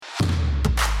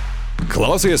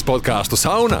Klausies podcastu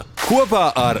Sauna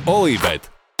kopā ar Olībet,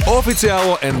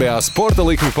 oficiālo NBA sporta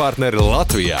likmi partneri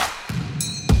Latvijā.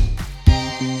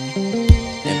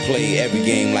 And play every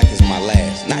game like it's my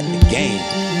last. Not the game.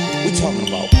 We talking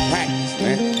about practice,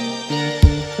 man.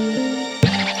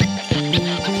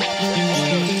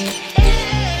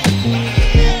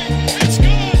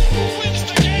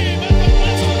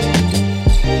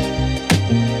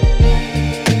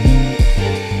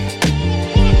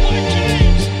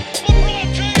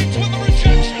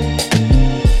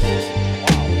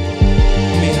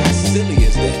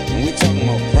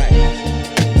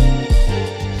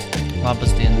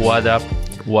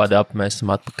 What up, mēs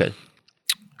esam atpakaļ.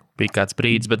 Bija kāds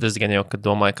brīdis, bet es gan jau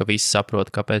domāju, ka visi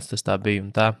saprot, kāpēc tas tā bija un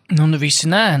tā. Nu visi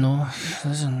nē,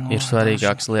 Ir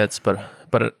svarīgākas lietas par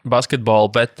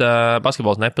basketbolu, bet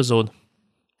basketbols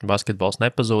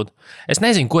nepazūd. Es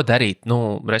nezinu, ko darīt,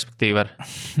 respektīvi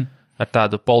ar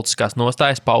tādu politiskās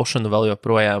nostājas paušanu vēl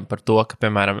joprojām par to, ka,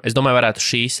 piemēram, es domāju, varētu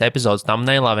šīs epizodes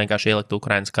thumbnailā vienkārši ielikt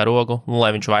Ukrainas karogu, lai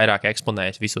viņš vairāk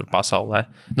eksponējas visur pasaulē.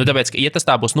 Tāpēc, ka, ja tas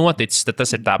tā būs noticis, tad tas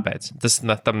ir tāpēc. Tas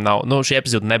tam nav, šī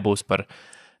epizode nebūs par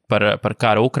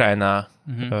karu Ukrainā,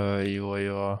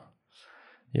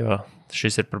 jo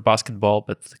šis ir par basketbolu,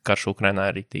 bet karš Ukrainā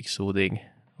ir tik sūdīgi.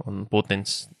 Un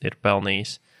Putins ir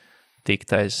pelnījis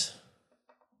tiktais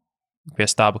pie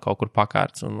stāba kaut kur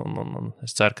pakārts, un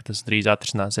es ceru, ka tas drīz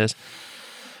atrisināsies.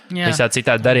 Visādi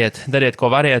citādi dariet, ko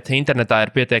variet. Internetā ir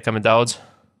pietiekami daudz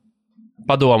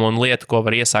padomu un lietu, ko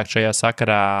var iesākt šajā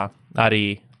sakarā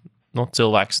arī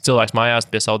cilvēks mājās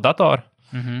pie savu datoru,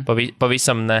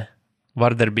 pavisam ne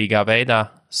vardarbīgā veidā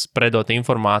spredot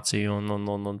informāciju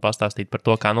un pastāstīt par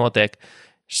to, kā notiek.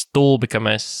 Stulbi, ka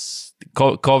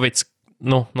Covids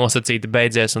nosacīti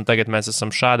beidzies, un tagad mēs esam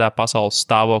šādā pasaules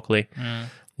stāvoklī.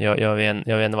 Jo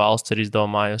viena valsts ir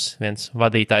izdomājusi, viens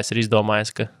vadītājs ir izdomājis,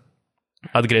 ka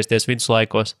atgriezties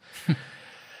viduslaikos.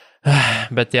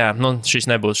 Bet jā, šis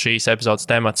nebūs šīs epizodes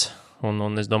temats,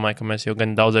 un es domāju, ka mēs jau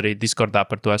gan daudz arī Discordā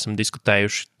par to esam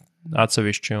diskutējuši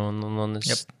atsevišķi,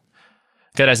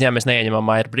 Katrā ziņā mēs neieņemam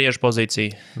Maira Brieža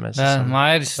pozīciju.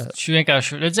 Mairis,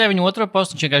 vienkārši redzēja viņu otro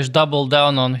postu, viņš vienkārši double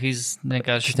down on his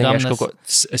vienkārši kaut ko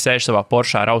sēž savā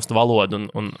Poršā, rausta valodu,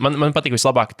 un man patīk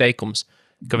vislabāk teikums,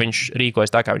 ka viņš rīkojas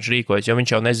tā, kā viņš rīkojas, jo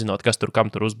viņš jau nezinot, kas tur kam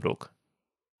tur uzbruk.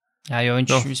 Jā, jo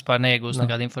viņš vispār neiegūst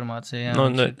nekādu informāciju.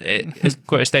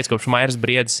 Es teicu, ka Mairs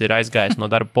Briedis ir aizgājis no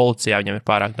darba policijā, viņam ir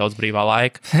pārāk daudz brīvā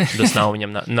laika.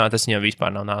 Tas viņam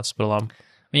vispār nav nācis par labu.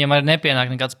 Viņam arī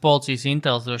nepienāk nekāds policijas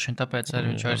intels droši, tāpēc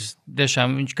arī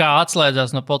viņš kā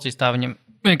atslēdzās no policijas, tā viņam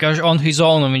vienkārši on his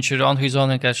own, un viņš ir on his own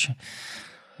vienkārši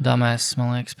damēs,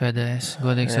 man liekas, pēdējais,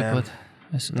 godīgi sakot.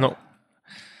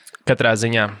 Katrā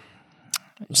ziņā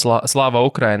slāva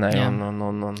Ukrainai,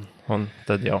 un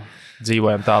tad jau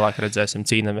dzīvojam tālāk, redzēsim,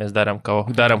 cīnamies, daram, ko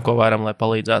varam, lai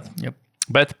palīdzētu. Yep.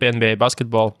 Bet pie NBA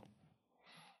basketbola,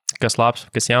 kas labs,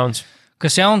 kas jauns?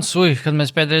 Kas jauns, kad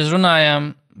mēs pēdējais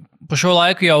runājām, pa šo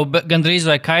laiku jau gandrīz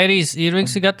vai Kairijs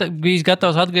Irvings ir bijis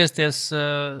gatavs atgriezties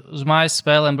uz mājas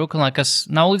spēlēm Brooklynā, kas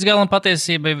nav līdz galam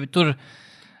patiesība. Tur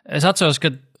es atceros,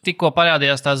 ka tikko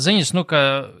parādījās tās ziņas, ka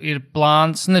ir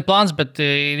ne plāns, bet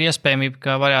ir iespējamība,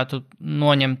 ka varētu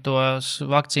noņemt tos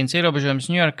vakcīnas ierobežojumus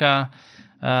Ņujorkā.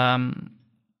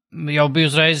 Jau bija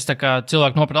uzreiz tā kā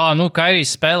cilvēki noprata,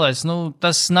 Kairijs spēlēs.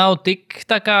 Tas nav tik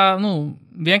tā kā,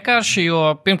 vienkārši, jo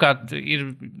pirmkārt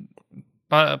ir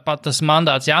tas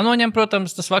mandāts jānoņem,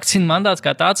 protams, tas vakcīna mandāts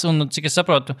kā tāds, un cik es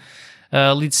saprotu,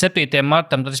 līdz 7.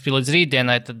 martam, tad līdz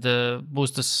rītdienai, tad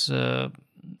būs tas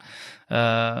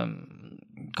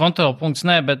kontrolpunkts,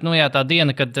 bet tā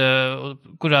diena,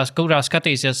 kurā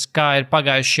skatīsies, kā ir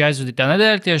pagājuši aizvadītā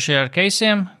nedēļa tieši ar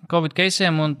Covid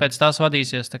keisiem, un pēc tās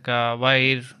vadīsies, tā kā, vai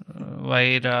ir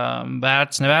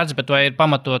vērts, nevērts, bet vai ir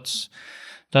pamatojams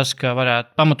tas, ka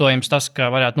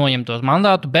varētu noņemt tos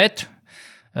mandātu, bet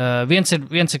viens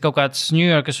ir kaut kāds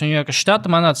Ņujorkas un Ņujorkas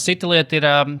štata mandāts, cita lieta ir,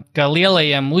 ka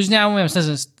lielajiem uzņēmumiem,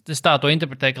 es tā to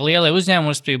interpretēju, ka lielie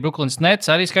uzņēmumi, respektīvi Brooklyns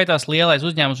Nets, arī skaitās lielais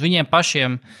uzņēmums, viņiem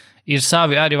pašiem ir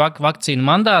savi arī vakcīnu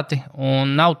mandāti,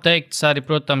 un nav teikts arī,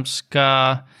 protams,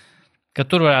 ka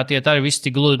tur varētu iet arī viss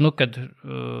tik gludi, kad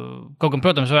kaut gan,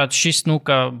 protams, varētu šis,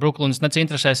 ka Brooklyns Nets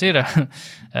interesēs ir,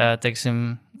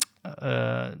 teiksim,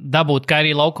 dabūt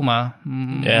Kairī laukumā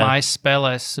mājas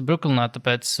spēlēs Brooklynā,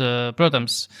 tāpēc,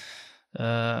 protams,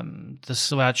 tas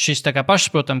varētu šis tā kā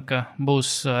pašsaprotam, ka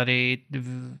būs arī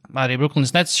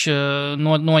Brooklyns Nets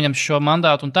noņems šo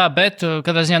mandātu un tā, bet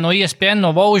katrā ziņā no ESPN,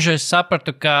 no Vauža es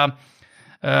sapratu, ka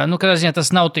Kādā ziņā tas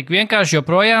nav tik vienkārši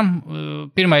joprojām.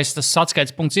 Pirmais tas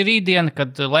atskaites punkts ir rītdiena,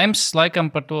 kad lems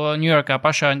laikam par to Ņujorkā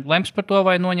pašā lems par to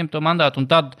vai noņem to mandātu, un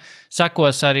tad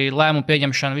sekos arī lēmumu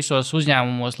pieņemšana visos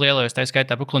uzņēmumos lielajos, tā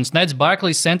skaitā Brooklyn Nets,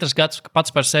 Barclays centrs gads pats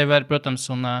par sevi arī, protams,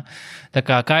 un tā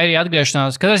kā Kairi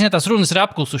atgriešanās. Kādā ziņā tās runas ir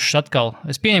apklusušas atkal.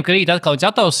 Es pieņemu, ka rīt atkal viņas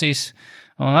atausīs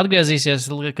un atgriezīsies,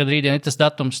 kad rītdien ir tas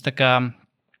datums, tā kā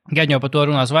Gaidņo par to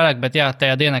runās vairāk, bet jā,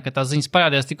 tajā dienā, kad tās ziņas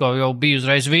parādījās, tikko jau bija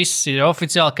uzreiz viss, ir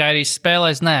oficiāli, ka arī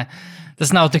spēlēs. Nē,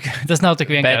 tas nav tik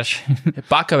vienkārši.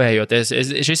 Pakavējoties,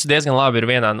 šis diezgan labi ir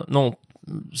vienā,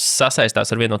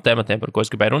 sasaistās ar vienu no tematiem, par ko es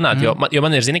gribēju runāt, jo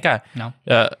man ir, zini kā,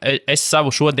 es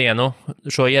savu šo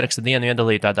ieraksta dienu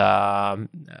iedalīju tādā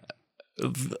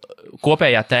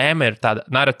kopējā tēma ir tāda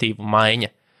narratīvu maiņa,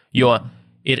 jo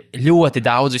ir ļoti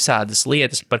daudz visādas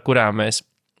lietas, par kurām mēs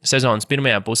sezonas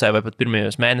pirmajā pusē vai pat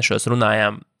pirmajos mēnešos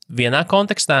runājām vienā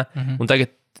kontekstā, un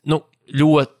tagad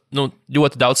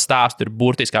ļoti daudz stāstu ir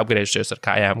burtiski apgriežušies ar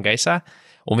kājām gaisā,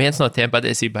 un viens no tiem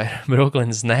patiesībā ir Brooklyn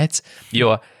Nets,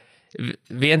 jo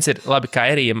viens ir labi, ka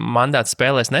arī mandāts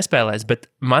spēlēs, nespēlēs, bet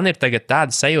man ir tagad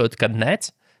tāda sajūta, ka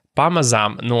Nets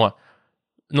pamazām no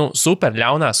super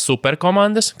ļaunās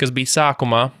superkomandas, kas bija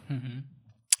sākumā,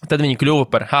 tad viņi kļuva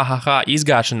par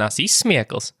izgāšanās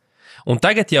izsmiekls. Un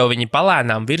tagad jau viņi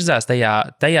palēnām virzās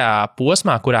tajā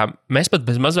posmā, kurā mēs pat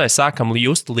bez mazliet sākam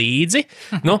just līdzi.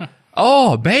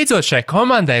 Beidzot šai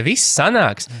komandai viss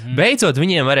sanāks. Beidzot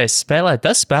viņiem varēs spēlēt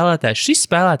tas spēlētājs, šis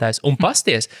spēlētājs. Un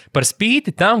pasties, par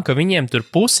spīti tam, ka viņiem tur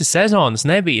pusi sezonas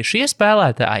nebija šie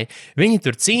spēlētāji, viņi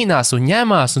tur cīnās un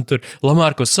ņemās, un tur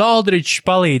Lamarcus Aldridge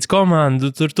palīdz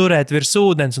komandu tur turēt virs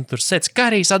ūdens, un tur Sets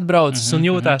Karijs atbraucis un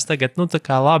jūtās tagad, tā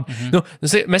kā labi.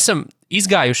 Mēs esam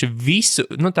izgājuši visu,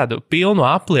 tādu pilnu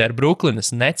apli ar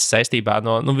Brooklynas Nets saistībā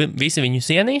visi viņus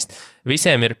ienīst,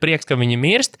 visiem ir prieks, ka viņi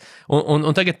mirst, un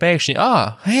tagad pēkšņi,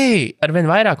 arvien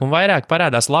vairāk un vairāk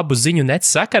parādās labu ziņu Nets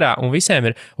sakarā, un visiem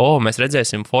ir, mēs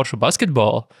redzēsim foršu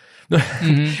basketbolu.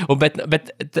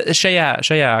 Bet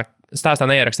šajā stāstā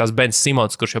neierakstās Bens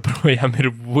Simons, kurš joprojām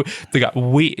ir,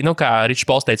 kā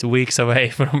Ričs Pols teica, weeks away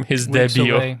from his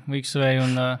debut. Weeks away,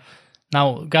 un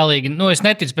nav galīgi, es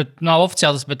neticu, bet nav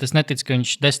oficiāls, bet es neticu, ka viņš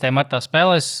 10. martā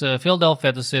spēlēs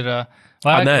Philadelphia, tas ir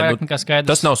vairāk nekā skaidrs.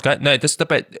 Tas nav skaidrs, nē, tas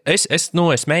tāpēc, es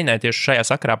mēģināju tieši šajā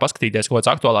sakarā paskatīties kaut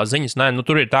kādas aktuālās ziņas,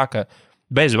 tur ir tā, ka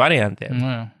bez variantiem.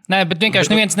 Nē, bet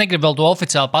vienkārši neviens negrib vēl to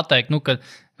oficiāli pateikt, ka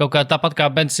kaut kā tāpat kā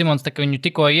Bens Simons, tā, ka viņu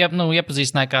tikko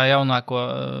iepazīstināja kā jaunāko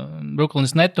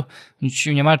Brooklynas Netu,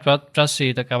 viņam arī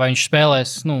prasīja, vai viņš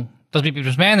spēlēs, tas bija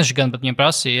pirms mēneša gan, bet viņam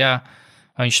prasīja,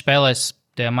 vai viņš spēlēs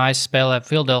tajā mājas spēlē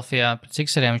Philadelphia pret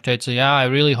Sixeriem. Viņš teica, I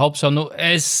really hope so.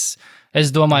 Es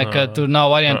domāju, ka tur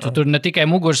nav variantu. Tur ne tikai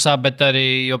mugursāp, bet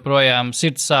arī joprojām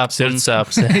sirdsāp.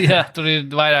 Jā, tur ir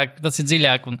vairāk, tas ir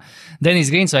dziļāk. Un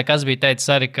Denijs Grīns vai kas bija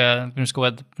teicis arī, ka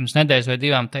pirms nedēļas vai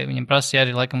divām viņam prasīja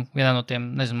arī, laikam, vienā no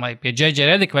tiem, nezinu, vai pie JJ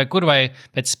Redick vai kur, vai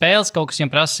pēc spēles kaut kas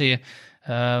viņam prasīja.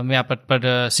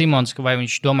 Par Simons, vai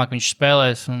viņš domā, ka viņš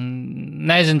spēlēs. Un,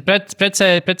 nezinu,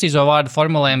 precīzo vārdu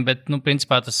formulējumu, bet,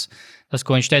 principā tas,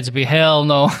 ko viņš teica, bija hell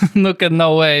no, kad no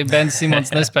way Bens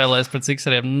Simons nespēlēs pret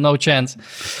Sixeriem, no chance.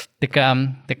 Tā kā,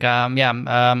 jā,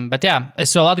 bet jā,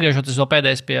 es vēl atgriežoties vēl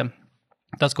pēdējais pie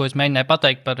tas, ko es mēģināju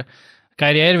pateikt par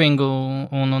Kairi Irvingu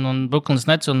un Brooklynas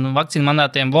Nets un vakcīnu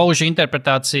mandātiem. Vauža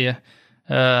interpretācija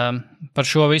par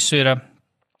šo visu ir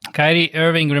Kyrie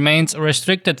Irving remains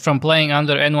restricted from playing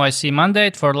under NYC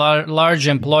mandate for large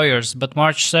employers, but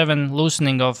March 7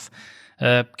 loosening of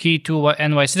key to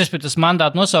NYC. Respektīvi,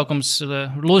 mandāta nosaukums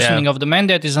loosening of the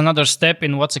mandate is another step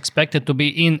in what's expected to be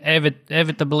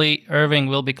inevitably Irving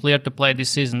will be clear to play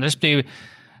this season. Respektīvi,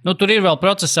 tur ir vēl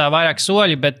procesā vairāk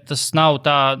soļi, bet tas nav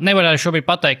tā, nevar arī šobrīd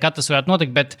pateikt, kad tas varētu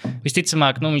notikt, bet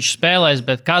visticamāk, viņš spēlēs,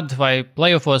 bet kad, vai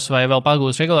playoffos, vai vēl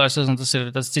pagūs regulārs sezonu, tas ir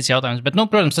cits jautājums. Bet,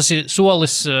 protams, tas ir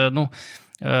solis,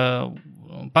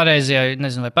 pareizajā,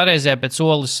 nezinu, vai pareizajā, bet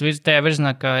solis tajā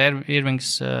virzienā, ka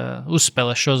Irvings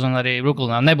uzspēlēs šo zonu arī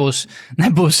Brooklynā.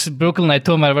 Nebūs Brooklynai,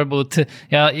 tomēr varbūt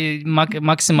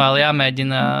maksimāli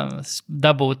jāmēģina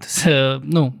dabūt,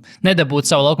 nedabūt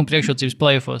savu laukumu priekšrocības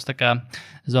playoffos, tā kā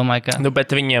es domāju, ka...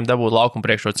 Bet viņiem dabūt laukuma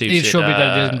priekšrocības ir šobrīd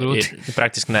diezgan grūti. Ir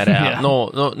praktiski nereāli.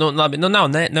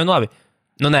 Labi.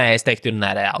 Nē, es teiktu, ir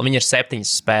nereāli. Viņi ir 7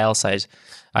 spēles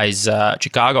aiz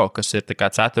Chicago, kas ir tā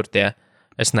kā 4.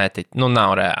 Es neticu,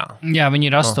 nav reāli. Jā, viņi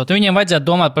ir 8. Viņiem vajadzētu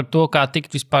domāt par to, kā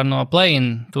tikt vispār no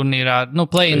play-in turnīrā,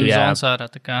 play-in zonas ārā.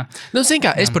 Zin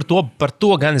kā, es par to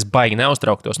gan es baigi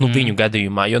neuztrauktos, viņu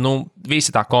gadījumā, jo,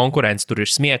 visa tā konkurence tur ir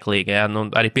smieklīga, jā,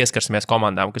 arī pieskarsimies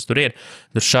komandām, kas tur ir.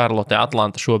 Tur Charlotte,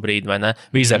 Atlanta šobrīd, vai ne?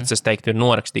 Wizards, es teiktu, ir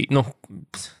norakstīti.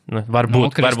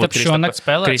 Varbūt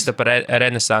Kristapa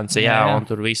renesanse, jā, un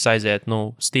tur viss aiziet,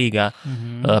 stīgā.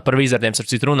 Par Wizardiem, starp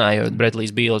citu runājot,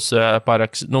 Bradley's Beals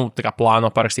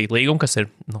plāno parakstīt līgumu, kas ir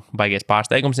baigies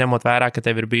pārsteigums, ņemot vērā, ka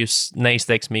tev ir bijusi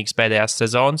neizteiksmīgas pēdējās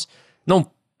sezonas.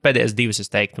 Pēdējās 2, es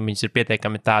teiktu, viņas ir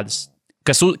pietiekami tādas,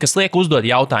 kas liek uzdot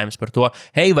jautājumus par to,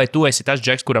 hei, vai tu esi tas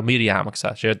džeks, kuram ir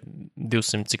jāmaksā šie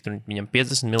 200, cik tur viņam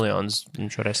 50 miljonus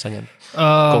viņš varēs saņemt?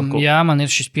 Jā, man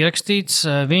ir šis pierakstīts.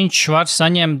 Viņš var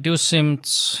saņemt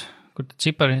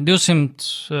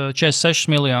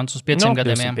 246 miljonus uz 5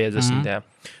 gadiem. 250, jā.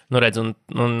 Redz, un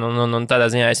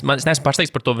tādā ziņā es neesmu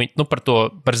pārsteigts par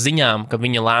ziņām, ka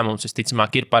viņa lēmums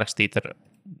visticamāk ir parakstīt ar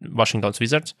Washingtons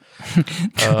Wizards.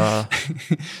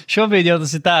 Šobrīd jau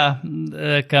tas ir tā,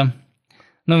 ka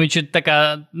viņš ir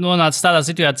nonācis tādā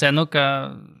situācijā,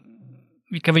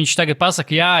 ka viņš tagad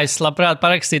pasaka, jā, es labprāt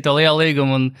parakstītu to lielu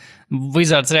līgumu, un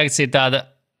Wizards reakcija ir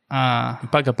tāda,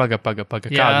 Paga.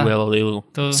 Kādu lielu līgumu?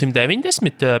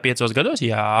 195 gados?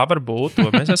 Jā, varbūt.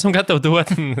 To mēs esam gatavi dot.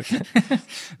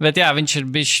 Bet jā, viņš ir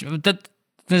bijis, tad,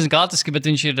 nezinu, kā latviski, bet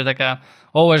viņš ir tā kā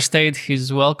overstayed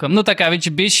his welcome. Tā kā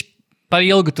viņš ir bijis par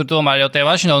ilgu tur tomēr jau tie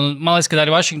Washington. Man liekas, ka arī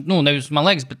Washington, nevis man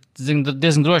liekas, bet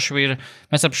diezgan droši ir.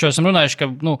 Mēs ap šo esam runājuši, ka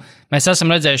mēs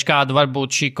esam redzējuši, kāda var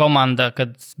būt šī komanda,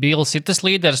 kad Bīls ir tas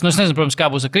līderis. Es nezinu, protams,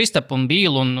 kā būs ar Kristapu un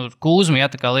Bīlu un Kūzmu,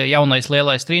 tā kā jaunais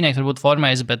lielais trīnieks varbūt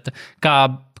formējas, bet kā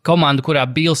komanda, kurā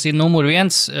Bīls ir numur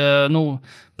 1,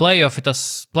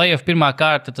 playoff pirmā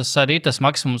kārta, tas arī ir tas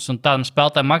maksimums, un tādam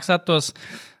spēlētājiem maksāt tos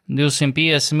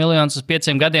 250 miljonus uz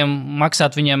 5 gadiem,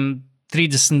 maksāt viņam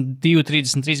 32,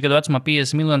 33 gadu vecumā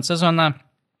 50 miljonu sezonā.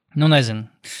 Nezinu.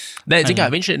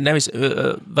 Viņš ir nevis,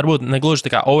 varbūt negluži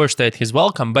tā kā overstayed his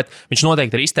welcome, bet viņš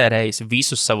noteikti ir iztērējis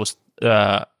visus savus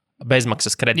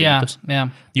bezmaksas kredītus.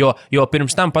 Jā. Jo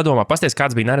pirms tam padomā, pasties,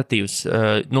 kāds bija narratīvs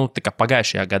tā kā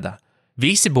pagājušajā gadā.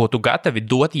 Visi būtu gatavi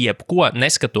dot jebko,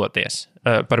 neskatoties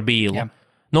par Bīlu.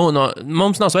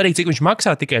 Mums nav svarīgi, cik viņš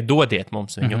maksā, tikai dodiet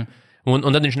mums viņu. Un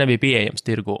tad viņš nebija pieejams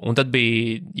tirgu. Un tad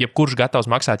bija jebkurš gatavs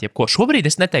maksāt jebko. Šobrīd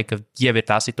es neteiktu, ka jau ir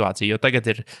tā situācija, jo tagad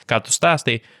ir, kā tu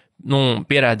stāstīji,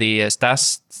 pierādījies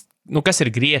tas, kas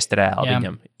ir griezt reāli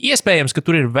viņam. Iespējams, ka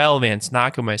tur ir vēl viens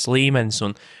nākamais līmenis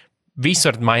un viss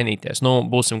var mainīties.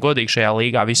 Būsim godīgi, šajā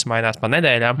līgā viss mainās pa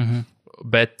nedēļām,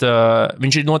 bet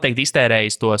viņš ir noteikti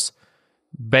iztērējis tos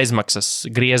bezmaksas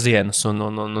griezienus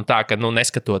un tā, ka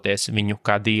neskatoties viņu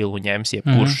kā dīlu ņems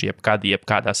jebkurš,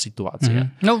 jebkādā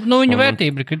situācijā. Viņa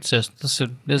vērtība ir kritusies. Tas ir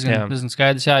diezgan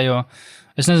skaidrs, jo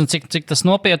es nezinu, cik tas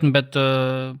nopietni, bet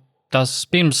tas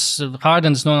pirms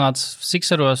Hardens nonāca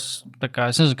Sixeros, tā kā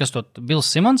es nezinu, kas to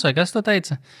Bills Simons vai kas to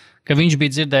teica, ka viņš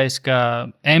bija dzirdējis, ka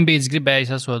Embiids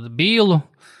gribējis esot Bīlu,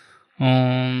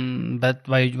 bet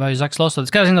vai Zaks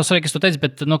Lostotis, kā zinu, svarīgi, kas tu teici,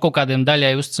 bet no kaut kādiem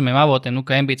daļai uzticamiem avotiem,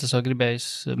 ka Embiids esot gribējis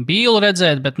Bīlu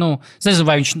redzēt, bet, es nezinu,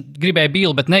 vai viņš gribēja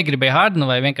Bīlu, bet negribēja Hardenu,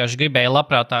 vai vienkārši gribēja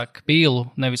labprātāk Bīlu,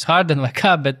 nevis Hardenu vai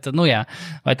kā, bet, jā,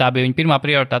 vai tā bija viņa pirmā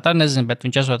prioritāte, arī nezinu, bet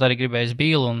viņš esot arī gribējis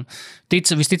Bīlu, un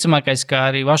visticamākais, ka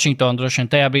arī Washington droši vien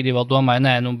tajā brīdī vēl domāja,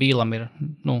 nē, Bīlam ir,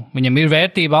 viņam ir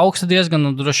vērtība augsta diezgan,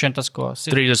 un droši vien tas, ko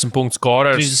 30 punktu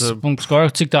skorers. 30 punktu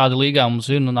skorers, cik tāda līgā mums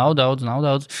ir, nav daudz.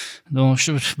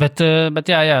 Bet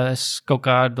jā, es kaut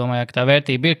kā domāju, ka tā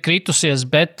vērtība ir kritusies,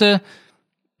 bet,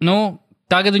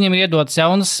 tagad viņam ir iedotas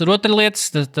jaunas rotaļlietas,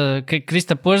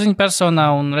 Kristapa Porziņa personā,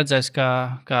 un redzēs, kā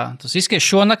tas izskatās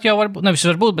šonakt jau varbūt, nevis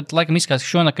varbūt, bet laikam izskatās,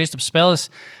 ka šonakt Kristaps spēlēs.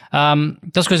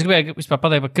 Tas, ko es gribēju vispār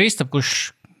pateikt par Kristapu, kurš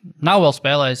nav vēl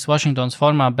spēlējis Washingtons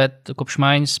formā, bet kopš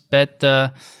maiņas, bet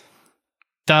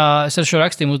es ar šo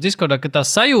rakstīju mūsu Discordā, ka tā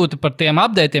sajūta par tiem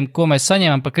updateiem, ko mēs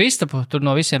saņēmām par Kristapu, tur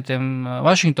no visiem tiem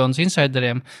Washingtons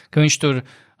insideriem, ka viņš tur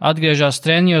atgriežas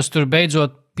treniņos, tur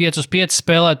beidzot 5-5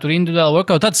 spēlē, tur individuāli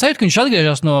workout. Tāds sajūta, ka viņš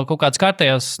atgriežas no kaut kādas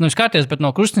kārtējās, bet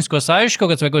no krustnisko saišu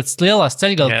kaut kādas lielās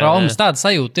ceļgala traumas. Tāda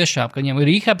sajūta tiešām, ka viņam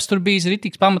ir rehabs tur bijis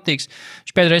rītīgs, pamatīgs.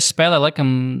 Viņš pēdējais spēlē, laikam,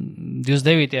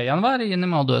 29. janvārī, ja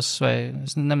nemaldos, vai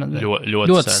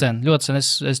ļoti sen.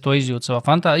 Es to izjūtu savā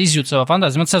fantāzijā.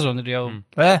 Man sezona ir jau...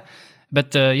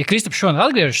 Bet, ja Kristaps šodien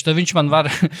atgriežas, tad viņš man var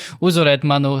uzvarēt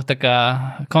manu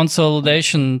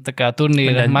consolidation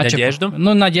turnīra matchup.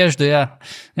 Naģeždu, jā.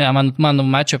 Jā, manu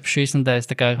matchup šīs nedēļas.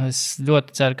 Es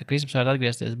ļoti ceru, ka Kristaps var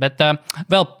atgriezties. Bet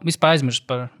vēl vispār aizmirst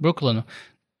par Brooklynu.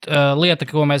 Lieta,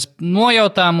 ko mēs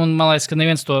nojautām, un man liekas, ka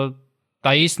neviens to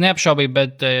tā īsti neapšaubīja,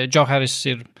 bet Joe Harris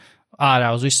ir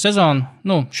ārā uz visu sezonu.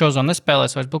 Nu, šo zonu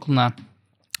nespēlēs vairs Brooklynā.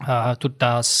 Tur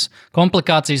tās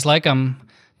komplikācijas laikam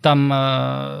tam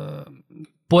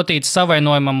potītas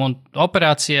savainojumam un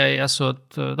operācijai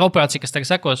esot, operācija, kas tagad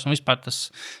sekos, un vispār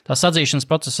tās atzīšanas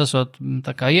process esot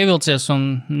tā kā ievilcies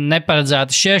un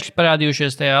neparedzēti šķēršļi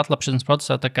parādījušies tajā atlapšanas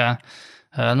procesā. Tā kā,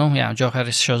 Joe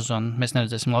Harris šo zonu mēs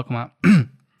neredzēsim laukumā.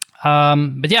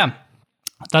 Bet jā,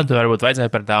 tad varbūt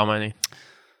vajadzēja par dāvainī.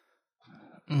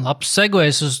 Labs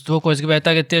segojs uz to, ko es gribēju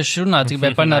tagad tieši runāt.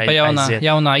 Gribēju parunāt par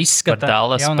jaunā izskata. Par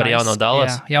Dallas, par jauno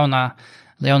Dallas. Jā,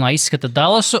 jaunā izskata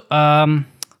Dallasu.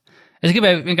 Es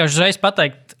gribēju vienkārši uzreiz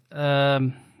pateikt,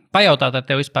 pajautāt ar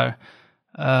tevi vispār,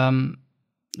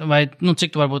 vai,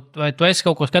 cik tu varbūt, vai tu esi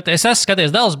kaut ko skatījies. Es esmu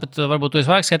skatījies Dallas, bet varbūt tu esi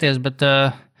vairāk skatījies, bet,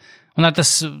 un ar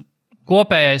tas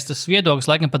kopējais, tas viedoklis,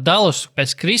 laikam par Dallasu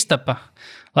pēc Kristapa,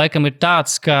 laikam ir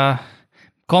tāds, ka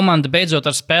komanda beidzot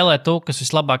ar spēlēt to, kas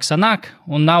vislabāk sanāk,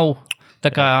 un nav tā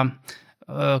kā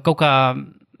kaut kā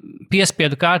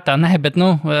piespiedu kārtā, bet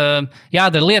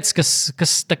jādara lietas,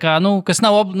 kas tā kā, kas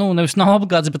nav, nevis nav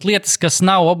obligāti, bet lietas, kas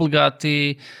nav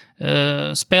obligāti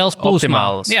spēles plūsmā.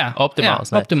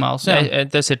 Optimāls.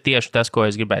 Tas ir tieši tas, ko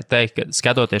es gribēju teikt, ka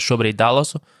skatoties šobrīd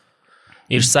Dallasu,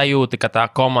 ir sajūta, ka tā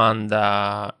komanda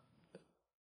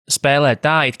spēlē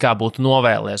tā, it kā būtu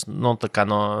novēlies no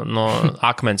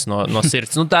akmens, no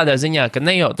sirds. Tādā ziņā, ka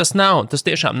tas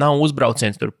tiešām nav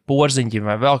uzbrauciens tur porziņķi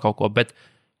vai vēl kaut ko, bet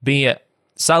bija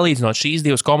salīdzinot šīs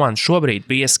divas komandas šobrīd,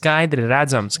 bija skaidri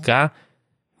redzams, ka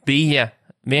bija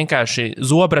vienkārši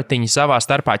zobratiņi savā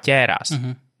starpā ķērās.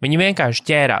 Viņi vienkārši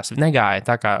ķērās, negāja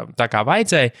tā kā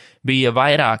vajadzēja, bija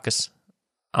vairākas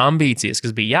ambīcijas,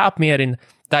 kas bija jāapmierina,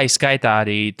 tā izskaitā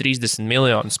arī 30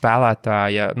 miljonu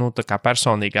spēlētāja, tā kā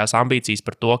personīgās ambīcijas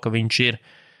par to, ka viņš ir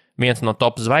viens no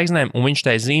top zvaigznēm, un viņš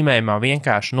tajā zīmējumā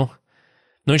vienkārši,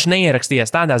 viņš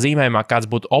neierakstījās tādā zīmējumā, kāds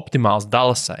būtu optimāls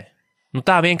Dallasai.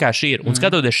 Tā vienkārši ir. Un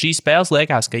skatoties šīs spēles,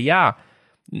 liekas, ka jā,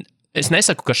 es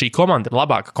nesaku, ka šī komanda ir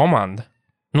labāka komanda.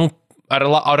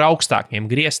 Ar augstākiem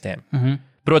griestiem.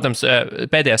 Protams,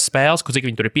 pēdējās spēles, cik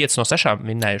viņi tur ir 5 no 6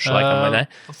 vinnējuši, laikam, vai ne?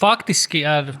 Faktiski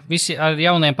ar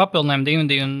jauniem papildinājumiem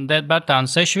Dinvidī un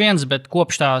Bertānu 6-1, bet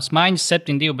kopš tās maiņas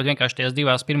 7-2, bet vienkārši tās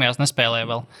divās pirmajās nespēlēja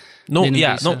vēl.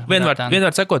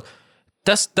 Vienmēr sakot,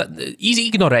 tas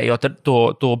ignorējot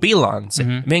to bilanci,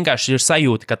 vienkārši ir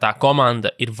sajūta, ka tā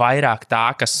komanda ir vairāk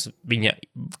tā, kas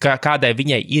kādai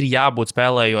viņai ir jābūt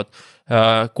spēlējot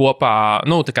kopā,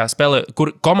 tā kā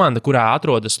komanda, kurā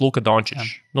atrodas Luka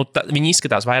Dončičs. Viņi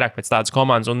izskatās vairāk pēc tādas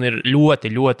komandas un ir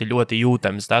ļoti, ļoti, ļoti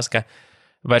jūtams tas, ka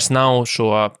vairs nav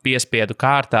šo piespiedu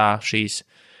kārtā šīs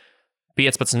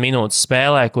 15 minūtes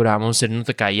spēlē, kurā mums ir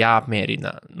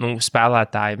jāapmierina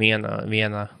spēlētāji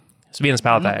viena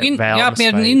spēlētāja vēlmes.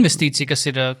 Jāapmierina investīcija, kas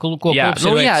ir klubs.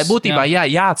 Būtībā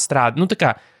jāatstrādā.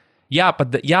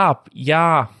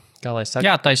 Kā lai saka?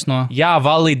 Jātaisno.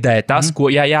 Jāvalidē tas,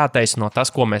 jātaisno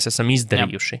tas, ko mēs esam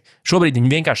izdarījuši. Šobrīd viņi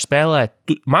vienkārši spēlē,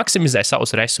 maksimizē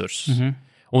savus resursus.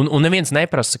 Un neviens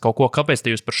neprasa kaut ko, kāpēc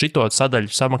jūs par šito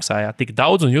sadaļu samaksājāt tik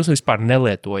daudz, un jūs vispār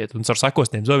nelietojat. Un ar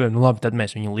sakostiem zobiem, labi, tad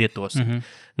mēs viņu lietosim.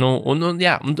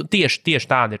 Tieši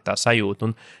tāda ir tā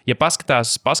sajūta. Un, ja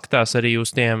paskatās arī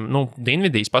uz tiem,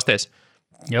 Dinvidijs, pasties,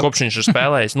 kopš viņš ir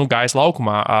spēlējis, gājis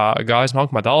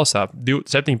laukumā Dallasā,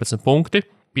 17 punkti,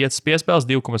 5 piespēles,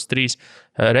 2,3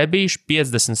 rebīši,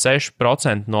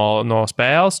 56% no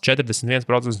spēles,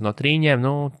 41% no trīņiem,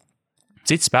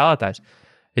 cits spēlētājs.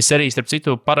 Es arī, starp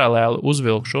citu, paralēli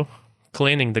uzvilkšu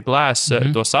Cleaning the Glass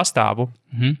to sastāvu,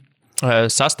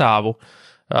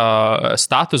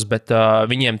 status, bet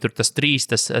viņiem tur tas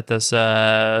 3, tas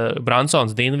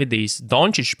Bransons, Dinvidijs,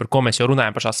 Dončičs, par ko mēs jau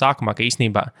runājam pašā sākumā, ka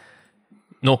īstenībā,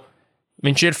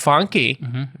 viņš ir funky,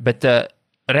 bet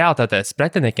realitātē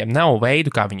pretiniekiem nav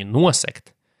veidu, kā viņu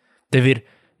nosekt. Tev ir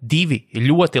 2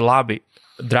 ļoti labi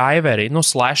driveri,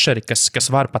 slasheri, kas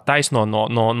var pat taisno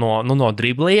no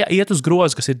driblija iet uz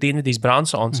grozu, kas ir Dinvidijs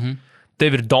Bransons.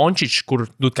 Tev ir Dončičs, kur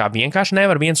vienkārši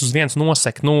nevar 1-uz-1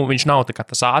 nosekt. Viņš nav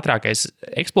tas ātrākais,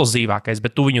 eksplozīvākais,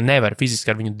 bet tu viņu nevari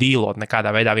fiziski ar viņu dīlot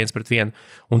nekādā veidā 1-pret-1.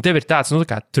 Un tev ir tāds,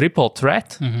 triple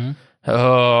threat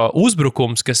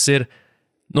uzbrukums, kas ir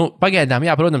pagaidām,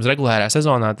 protams, regulārā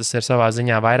sezonā tas ir savā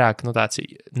ziņā vairāk tāds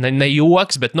ne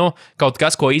joks, bet kaut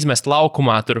kas, ko izmest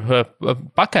laukumā, tur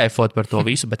pakaifot par to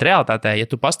visu. Bet realitātē, ja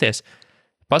tu pasties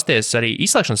arī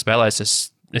izslēgšanas spēlēs,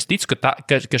 es ticu,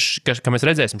 ka mēs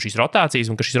redzēsim šīs rotācijas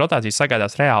un ka šīs rotācijas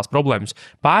sagādās reāls problēmas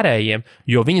pārējiem,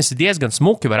 jo viņas diezgan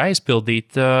smuki var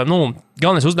aizpildīt.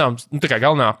 Galvenais uzdevums,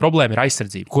 galvenā problēma ir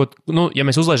aizsardzība. Ja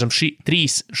mēs uzlaižam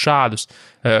 3 šādus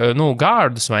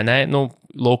gārdus vai ne,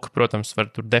 protams, var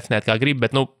tur definēt kā grib,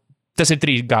 bet Tas ir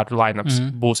 3 gadu line-ups,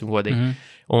 būsim godīgi.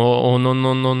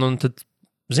 Un tad,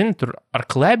 zini, tur ar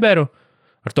Kleberu,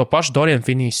 ar to pašu Dorianu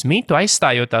Finney-Smithu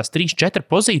aizstājot tās 3-4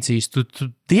 pozīcijas, tu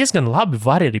diezgan labi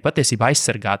vari arī patiesībā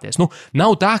aizsargāties. Nu,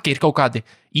 nav tā, ka ir kaut kādi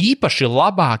īpaši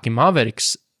labāki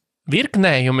Mavericks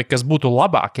virknējumi, kas būtu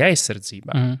labāki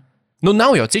aizsardzībā. Nu,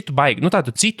 nav jau citu baigi, nu, tādu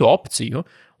citu opciju,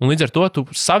 un līdz ar to tu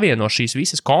savieno šīs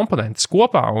visas komponentes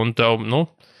kopā, un tev, nu,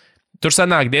 tur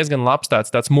sanāk diezgan labs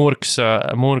tāds murks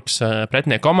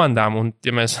pretinieku komandām, un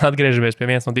ja mēs atgriežamies pie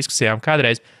vienas no diskusijām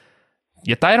kādreiz,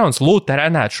 ja Tyrons Lue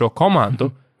trenētu šo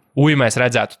komandu, mēs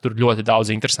redzētu tur ļoti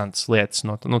daudz interesantas lietas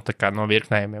no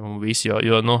virknējumiem un visu,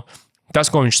 jo tas,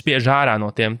 ko viņš spiež ārā no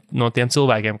tiem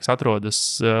cilvēkiem, kas atrodas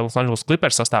Los Angeles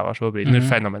Clippers sastāvā šobrīd, ir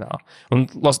fenomenāli.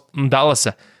 Un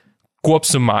Dallasa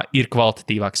kopsumā ir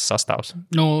kvalitatīvāks sastāvs.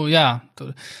 Nu, jā.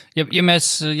 Ja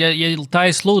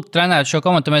Tyrons Lue trenētu šo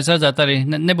komandu, tad mēs redzētu arī,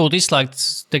 nebūtu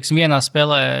izslēgts, teiksim, vienā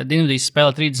spēlē, Dinvidijs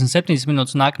spēlē 37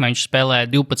 minūtes, un nākamajā viņš spēlē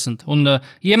 12. Un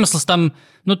iemesls tam,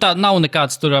 nu, tā nav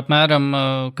nekāds tur apmēram,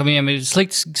 ka viņiem ir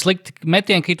slikti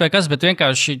metieni krīt vai kas, bet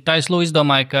vienkārši Tyrons Lue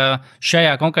izdomāja, ka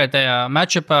šajā konkrētajā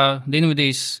matchupā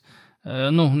Dinvidijs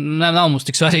nav mums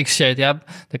tik svarīgs šeit, jā.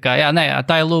 Tā kā, jā,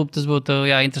 Tyrons Lue tas būtu,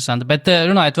 jā, interesanti. Bet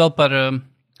runājot vēl par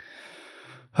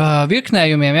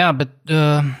virknējumiem, jā, bet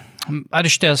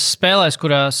arī šajās spēlēs,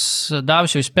 kurās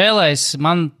Dāvis jau spēlējis,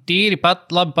 man tīri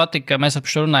labi patika, mēs ar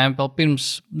šo runājām vēl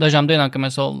pirms dažām dienām, ka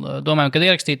mēs vēl domājam, kad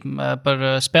ierakstīt par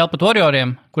spēli pat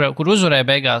Warrioriem, kur uzvarēja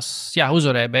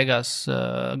beigās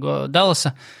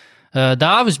Dallasa.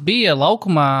 Dāvis bija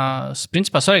laukumā,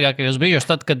 principā, svarīgākajos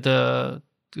brīžos tad, kad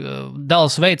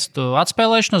Dallas veids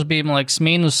atspēlēšanos, bija, man liekas,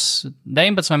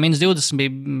 -19 vai -20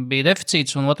 bija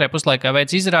deficīts, un otrajā puslaikā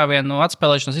veids izrāvienu,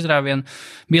 atspēlēšanos izrāvienu.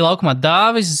 Bija laukumā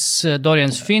Dāvis,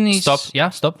 Dorians Finney.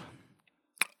 Stop.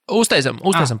 Uztaisam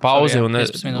pauzi,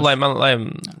 lai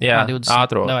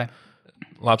ātro. Davai.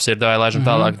 Labs ir, laižam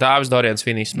tālāk. Dāvis, Dorians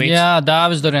Finney-Smits. Jā,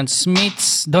 Dāvis, Dorians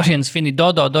Smits, Dorians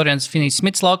Finney-Dodo, Dorians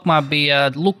Finney-Smits laukumā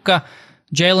bija Luka,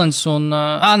 Jēlens un...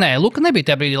 Luka nebija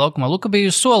tajā brīdī laukumā. Luka bija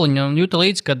uz soliņa un jūta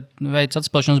līdz, kad veids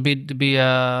atspēlēšanos bija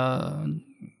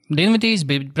Dinvidijs,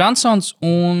 bija Bransons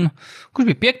un... Kurš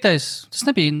bija 5? Tas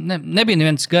nebija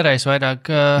neviens garais vairāk.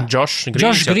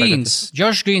 Josh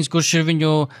Greens, kurš ir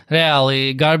viņu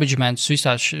reāli garbage man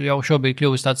jau šobrīd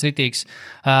kļuvis tāds ritīgs.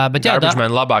 Bet jā, garbage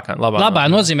man labā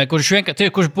nozīmē,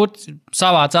 kurš būtu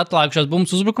savāc atlākušās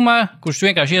bumbas uzbrukumā, kurš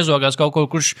vienkārši iezogās kaut ko,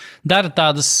 kurš dara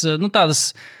tādas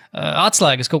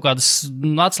atslēgas kaut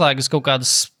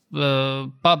kādas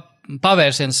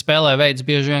pavērsiens spēlē veids,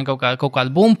 bieži vien kaut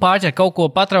kādu bumbu pārķer, kaut ko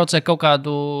patraucē, kaut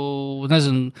kādu,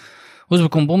 nezinu,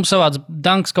 uzbrukumu bumbu savāds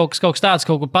danks, kaut kas tāds,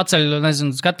 kaut ko paceļ,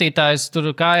 nezinu, skatītājs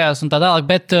tur kājās un tā tālāk,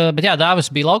 bet jā,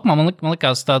 Dāvis bija laukumā, man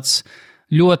likās tāds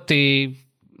ļoti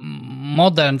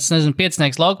moderns, nezinu,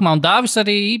 piecinieks laukumā, un Dāvis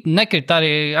arī nekrit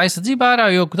arī aizsardzībā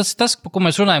ārā, jo tas, par ko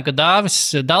mēs runājam, ka Dāvis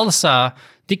Dallasā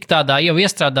tik tādā jau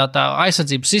iestrādātā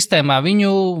aizsardzības sistēmā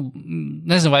viņu,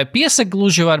 nezinu, vai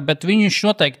piesagluži var, bet viņš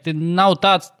noteikti nav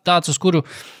tāds uz kuru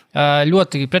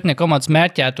ļoti pretinieku komandas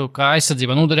mērķētu kā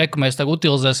aizsardzībā. Mēs tagad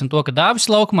utilizēsim to, ka Dāvis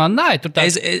laukumā, tur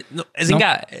tāds...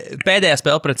 Pēdējā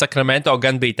spēle pret Sacramento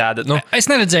gan bija tāda, Es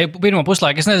neredzēju pirmo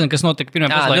puslaiku, es nezinu, kas notika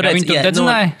pirmajā puslaikā. Viņi tur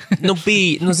dedzināja?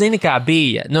 Zini, kā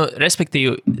bija.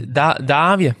 Respektīvi,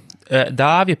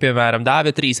 Dāvja, piemēram,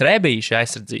 Dāvja 3 rebīši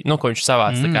aizsardzība, ko viņš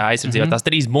savāc aizsardzībā, tās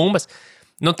 3 bumbas.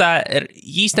 Tā ir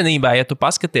īstenībā, ja tu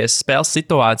paskaties spēles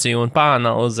situāciju un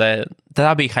pāanalizē,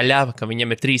 tā bija haļava, ka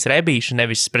viņam ir 3 rebīši,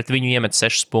 nevis pret viņu iemet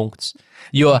 6 punktus.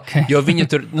 Jo viņu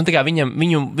tur,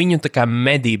 viņu tā kā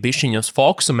medī bišķiņu uz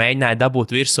Foxu mēģināja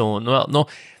dabūt virsū,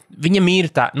 viņam ir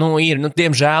tā,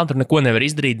 diemžēl tur neko nevar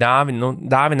izdarīt.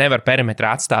 Dāvi nevar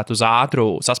perimetrā atstāt uz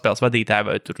ātru saspēles vadītāju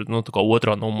vai tur,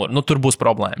 otro numuru. Tur būs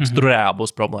problēmas, tur reāli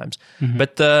būs problēmas.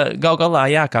 Bet gal galā,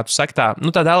 jā, kā tu saki tā,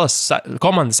 tā Dallas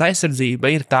komandas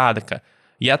aizsardzība ir tāda, ka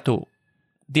ja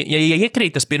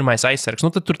iekrīt tas pirmais aizsargs,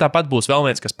 tad tur tāpat būs vēl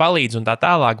viens, kas palīdz un tā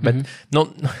tālāk, bet,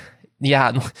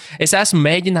 es esmu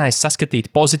mēģinājis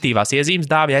saskatīt pozitīvās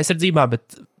iezīmes Dāvija aizsardzībā,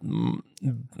 bet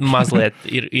mazliet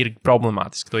ir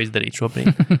problemātiski to izdarīt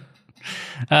šobrīd.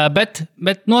 Bet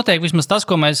noteikti vismaz tas,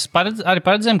 ko mēs arī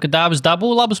paredzējām, ka Dāvis dabū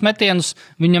labus metienus,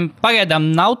 viņam pagaidām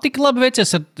nav tik labi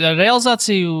veicies ar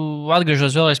realizāciju.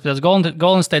 Atgriežos vēlreiz pie tās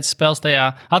Golden State spēles tajā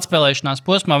atspēlēšanās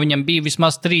posmā, viņam bija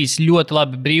vismaz 3 ļoti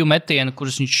labi brīvu metienu,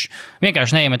 kurus viņš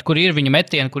vienkārši neiemet, kur ir viņa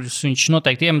metieni, kurus viņš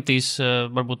noteikti iemetīs,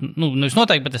 varbūt, nevis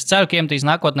noteikti, bet es ceru, ka iemetīs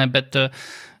nākotnē, bet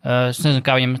es nezinu,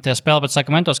 kā viņam tajā spēlē pēc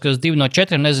Sacramentos, ka 2 no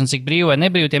 4, nezinu, cik brīvi vai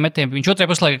nebrīvi tie metieni. Viņš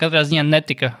otrajā puslaikā katrā ziņā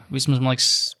netika. Vismaz, man liekas,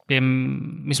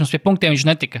 vismaz pie punktiem viņš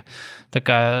netika. Tā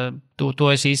kā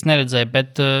to es īsti neredzēju.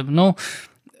 Bet,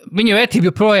 Viņa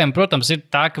vērtība joprojām, protams, ir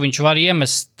tā, ka viņš var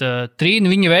iemest trīni.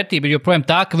 Viņa vērtība ir joprojām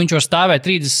tā, ka viņš var stāvēt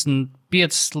 35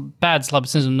 pēdas, labi,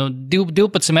 nezinu,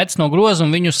 12 metrus no groza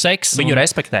un viņu seks. Viņu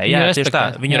respektē, tieši tā.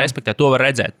 Viņu respektē, to var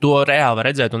redzēt. To reāli var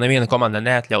redzēt, un neviena komanda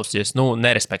neatļausies,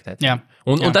 nerespektēt.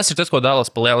 Un tas ir tas, ko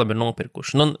Dallas pa lielam ir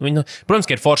nopirkuši. Protams,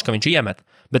 ka ir forši, ka viņš iemet,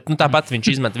 bet tāpat viņš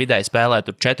izmet vidēji spēlē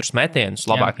tur 4 metienus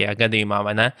labākajā gadījumā,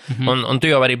 vai ne? Un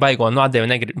tu jau arī baigo atdevi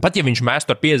negribi. Pat ja viņš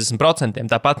mēst ar 50%,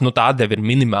 tāpat tā atdeve ir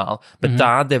minimāla, bet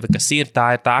tā atdeve, kas ir,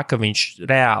 tā ir tā, ka viņš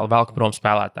reāli velk prom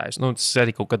spēlētājus. Tas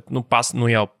arī kaut kad,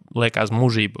 jau liekas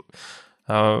mūžību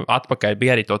atpakaļ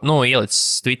bija arī to,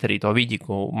 ielicis Twitterī to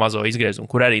vidiku mazo izgriezumu,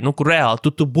 kur arī, kur reāli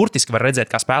tu burtiski var redzēt,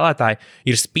 kā spēlētāji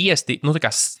ir spiesti, tā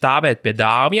kā stāvēt pie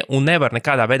dāvja un nevar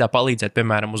nekādā veidā palīdzēt,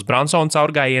 piemēram, uz Bransona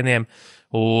caurgājieniem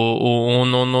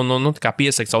un tā kā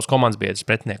piesakt savus komandas biedrus,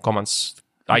 pretinieku komandas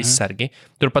aizsargi.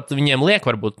 Turpat viņiem liek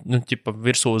varbūt,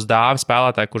 virsū uz dāvi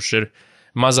spēlētāji, kurš ir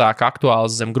mazāk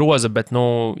aktuāls zem groza, bet,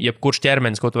 jebkurš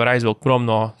ķermenis, ko tu vari aizvilkt prom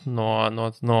no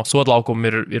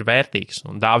sodlaukuma, ir vērtīgs,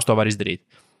 un dāvs to var izdarīt.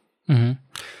 Un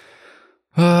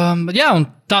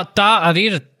tā arī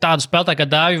ir tāda spēlētāja, kā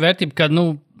dāvju vērtība, ka,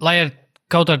 lai ar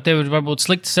kaut ar tevi ir varbūt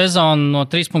slikta sezona no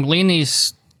 3 punktu līnijas,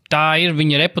 tā ir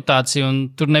viņa reputācija,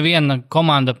 un tur neviena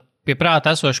komanda pie prāta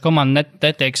esoša komanda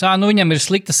neteiks, viņam ir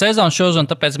slikta sezona šodien,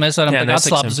 tāpēc mēs varam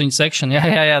atslāpt uz viņu sekšanu.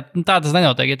 Jā. Tā tas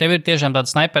nenotiek. Ja tev ir tiešām tāda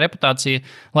sniper reputācija,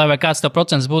 lai vai kāds tev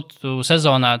procents būtu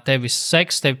sezonā, tevi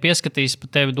seks, tevi pieskatīs, par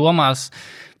tevi domās,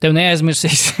 tevi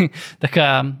neaizmirsīs. Tā kā,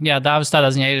 dāvis tādā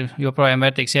ziņā ir joprojām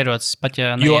vērtīgs ierocis, pat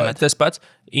ja neiemet. Jo tas pats,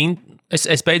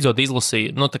 es beidzot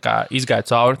izlasīju, izgāju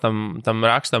cauri tam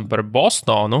rakstam par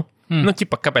Bostonu,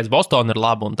 kāpēc Bostona ir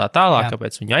laba un tā tālāk,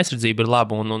 kāpēc viņa aizsardzība ir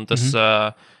laba un tas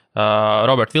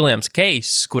Robert Williams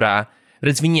case, kurā,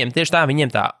 redz, viņiem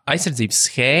tā aizsardzības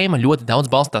schēma ļoti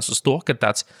daudz balstās uz to, ka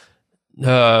tāds,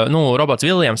 Roberts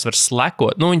Williams var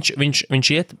slekot,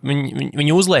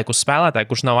 viņu uzliek uz spēlētāju,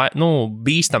 kurš nav,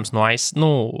 bīstams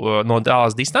no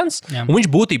tālās distances, un viņš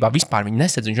būtībā vispār viņu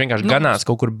nesedz, viņš vienkārši ganās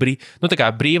kaut kur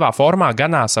brīvā formā,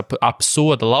 ganās ap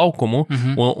soda laukumu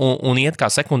un iet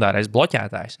kā sekundārais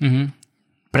bloķētājs.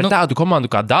 Pret tādu komandu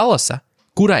kā Dallasa,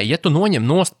 kurai, ja tu noņem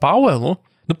nost Powellu,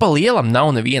 pa lielam nav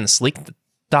neviena slikta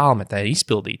tālmetēja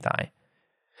izpildītāja.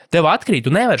 Tev atkrīt,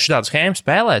 tu nevari šādu schēmu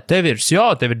spēlēt, tev ir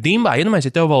dimbā,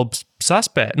 ja tev vēl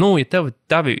saspē, ja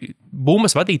tavi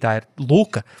bumbas vadītāji ir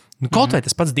Luka, kaut vai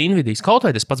tas pats Dinvidijs, kaut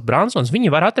vai tas pats Bransons,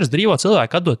 viņi var atrast brīvo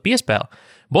cilvēku, atdot piespēli.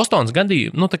 Bostonas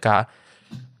gadījumu,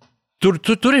 tur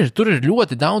ir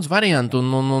ļoti daudz variantu,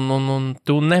 un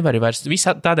tu nevari vairs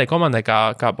tādai komandai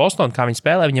kā Bostona, kā viņi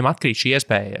spēlē, viņam atkrīt šī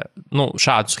iespēja,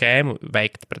 šādu schēmu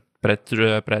veikt pret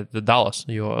Dallas,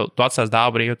 jo tu atstās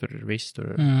dāvu brīvu, tur ir viss.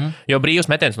 Jo brīvs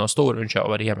metiens no stūra viņš jau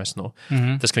var iemest.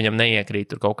 Tas, ka viņam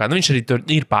neiekrīt tur kaut kā. Viņš arī tur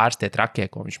ir pāris tie trakie,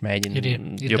 ko viņš mēģina.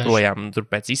 Ir joprojām tur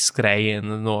pēc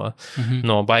izskrējiena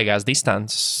no baigās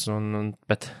distances,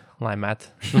 bet lai met.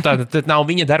 Tā nav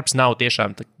viņa darbs, nav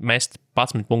tiešām mest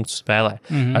 11 punktus spēlē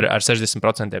ar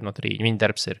 60% no 3. Viņa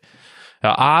darbs ir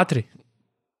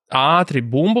ātri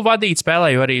bumbu vadīt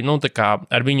spēlē, jo arī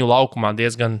ar viņu laukumā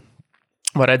diezgan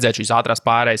var redzēt šīs ātrās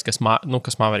pārējas,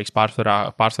 kas Mavericks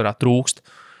pārsvarā trūkst,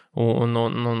 un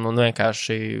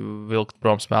vienkārši vilkt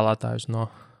prom spēlētājus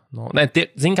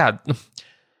zin kā,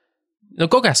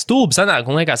 kaut kā stulbi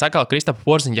sanāk, un liekas atkal Kristapa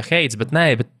Porziņa heits, bet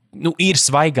ir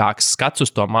svaigāks skats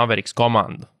uz to Mavericks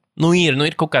komandu. Ir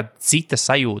kaut kāda cita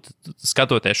sajūta,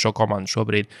 skatoties šo komandu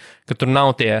šobrīd, ka tur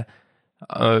nav tie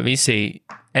visi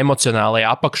emocionālajie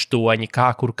apakštoņi,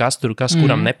 kas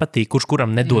kuram nepatīk, kurš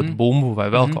kuram nedod bumbu vai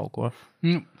vēl kaut ko.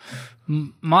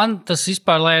 Man tas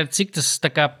vispār, lai ir cik tas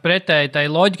pretēji tai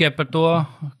loģikai par to,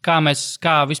 kā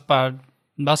vispār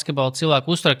basketbola cilvēku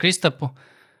uztver Kristapu,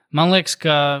 man liekas,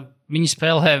 ka viņi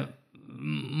spēlē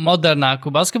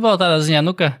modernāku basketbolu tādā ziņā,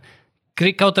 ka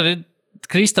kaut arī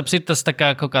Kristaps ir tas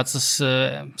kaut kāds tas,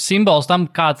 simbols tam,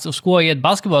 uz ko iet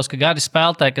basketbols, ka gari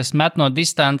spēlētāji, kas met no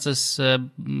distances,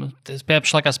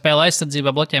 pēkšņi laikā spēlē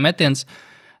aizsardzībā, bloķē metiens.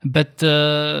 Bet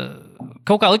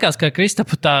kaut kā likās, ka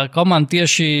Kristapu tā komanda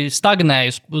tieši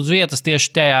stagnējusi uz vietas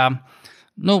tieši tajā,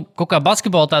 kaut kā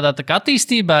basketbola tādā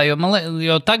attīstībā,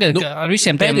 jo tagad ar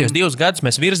visiem pēdējos 2 gadus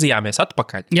mēs virzījāmies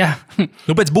atpakaļ. Jā.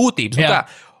 Pēc būtības.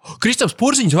 Kristaps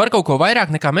Porziņš var kaut ko vairāk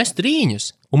nekā mēs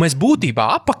trīņus, un mēs būtībā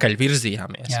apakaļ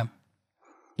virzījāmies. Jā.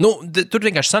 Tur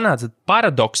vienkārši sanāca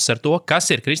paradoks ar to, kas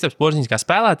ir Kristaps Porziņš kā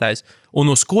spēlētājs,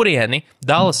 un uz kurieni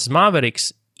Dallas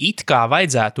Mavericks it kā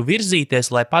vajadzētu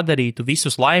virzīties, lai padarītu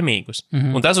visus laimīgus.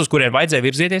 Un tas, uz kuriem vajadzēja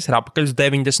virzīties, ir apakaļ uz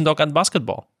 90. gadu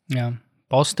basketbolu. Jā,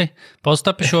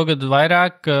 postapi šogad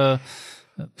vairāk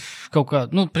kaut kā,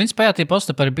 principā jā, tie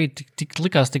postapi arī bija tik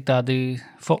likās tik tādi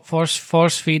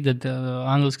force-feeded,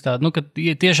 angliski tādi, ka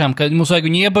tiešām, ka mums vajag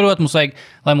viņu iebarot, mums vajag,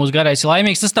 lai mūsu garais ir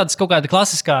laimīgs. Tas tāds kaut kāda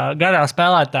klasiskā garā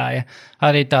spēlētāja,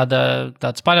 arī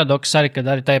tāds paradoks arī, kad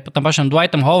arī tam pašam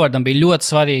Dwightam Howardam bija ļoti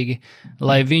svarīgi,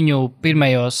 lai viņu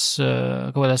pirmajos,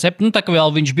 kaut kādās, tā kā vēl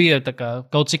viņš bija tā kā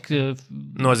kaut cik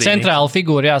centrāla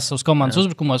figūra, savas komandas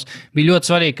uzbrukumos, bija ļoti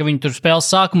svarīgi, ka viņi tur spēles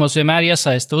sākumos vienmēr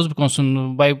iesaista uzbrukums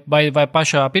un vai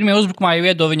pašā pirmajā uzbrukumā jau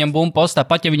iedod viņam bumbu postā,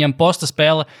 pat ja viņam posta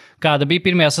spēle, kāda bija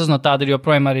pirmajā sezonā, tāda ir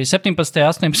joprojām arī 17.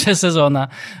 18. sezonā.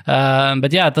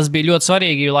 Bet jā, tas bija ļoti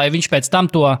svarīgi, lai viņš pēc tam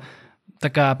to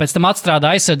pēc tam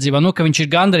atstrādā aizsardzībā, ka viņš ir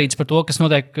gandarīts par to, kas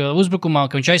notiek uzbrukumā,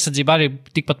 ka viņš aizsardzībā arī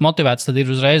tikpat motivēts tad ir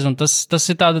uzreiz. Un tas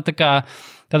ir tāda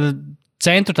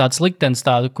centru tāds liktenis,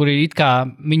 kuri it kā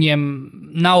viņiem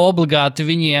nav obligāti,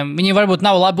 viņiem varbūt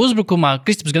nav labi uzbrukumā.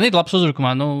 Kristaps gan ir labs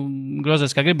uzbrukumā,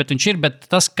 grozēs kā grib, bet viņš ir, bet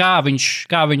tas, kā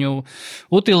viņu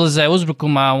utilizē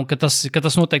uzbrukumā, un ka tas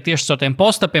notiek tieši ar tiem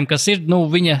postapiem, kas ir,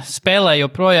 viņa spēlē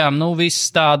joprojām,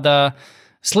 viss tāda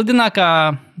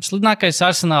slidinākais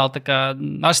arsenāla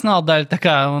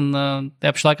daļa, un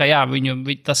tajā pašā laikā, jā,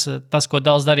 tas, ko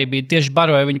Dallas darīja, bija tieši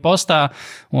baroja viņu postā,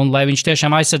 un lai viņš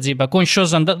tiešām aizsardzībā, ko viņš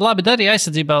šodien labi darīja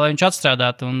aizsardzībā, lai viņš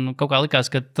atstrādātu, un kaut kā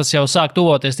likās, ka tas jau sāk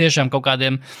tuvoties tiešām kaut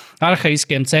kādiem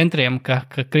arhaiskiem centriem, ka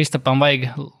Kristapam vajag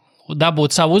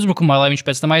dabūt savu uzbrukumā, lai viņš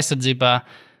pēc tam aizsardzībā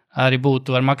arī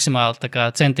būtu ar maksimāli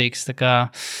centīgs,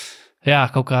 jā,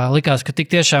 kaut kā likās, ka tik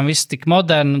tiešām viss tik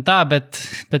moderni un tā, bet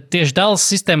tieši Dallas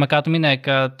sistēma, kā tu minēji,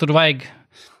 ka tur vajag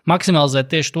maksimalizēt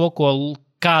tieši to,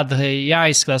 kāda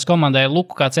jāizskatās komandai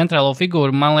Luku kā centrālo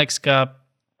figūru. Man liekas, ka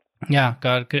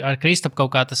ar Kristapu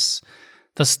kaut kā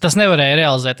tas nevarēja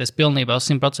realizēties pilnībā uz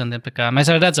 100%.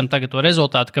 Mēs arī redzam tagad to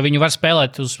rezultātu, ka viņi var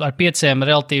spēlēt ar 5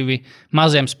 relatīvi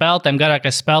maziem spēlētājiem.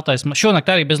 Garākais spēlētājs,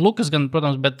 šonakt arī bez Lukas, gan,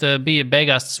 protams, bet bija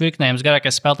beigās tas virknējums.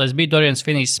 Garākais spēlētājs bija Dorians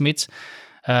Finney-Smits.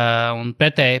 Un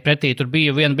pretī tur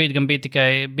bija viena brīdi, gan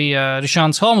bija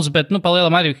Rišāns Holmes, bet,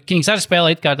 palielam arī Kings arī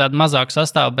spēlē it kā tādu mazāku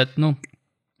sastāvu, bet,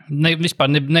 vispār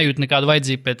nejūt nekādu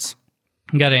vajadzību pēc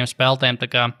garajiem spēlētājiem,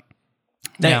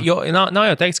 jo nav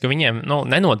jau teikts, ka viņiem,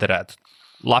 nenoderētu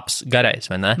labs garais,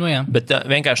 vai ne? Bet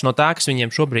vienkārši no tā, kas viņiem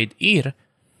šobrīd ir,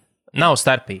 nav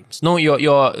starpības.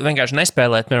 Jo vienkārši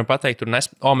nespēlēt, piemēram, pateikt, mēs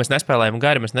nespēlējam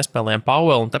gari, mēs nespēlējam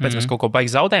Powell, un tāpēc mēs kaut ko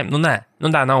baigi zaudējam. Nē,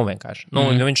 tā nav vienkārši.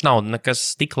 Viņš nav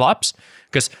nekas tik labs,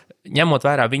 kas, ņemot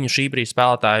vērā viņu šī brīža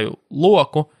spēlētāju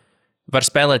loku, var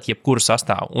spēlēt jebkuru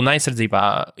sastāvu. Un aizsardzībā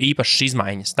īpašas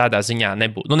izmaiņas tādā ziņā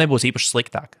nebūs īpaši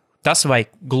sliktāk. Tas, vai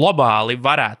globāli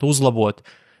varētu uzlabot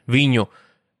viņu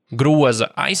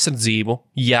groza aizsardzību,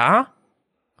 jā,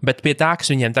 bet pie tā,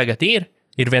 kas viņiem tagad ir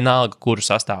vienalga, kuru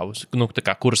sastāvu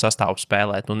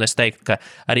spēlēt. Un es teiktu, ka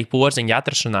arī Porziņa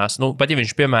atrašanās, pat ja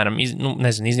viņš, piemēram,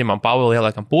 izņemam Powell,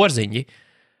 ieliekam Porziņi,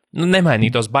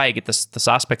 nemainītos baigi tas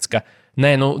aspekts, ka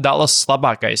Dallas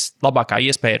labākā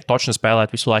iespēja ir točni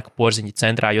spēlēt visu laiku Porziņa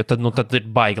centrā, jo tad ir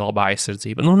baigi labā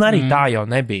aizsardzība. Arī tā jau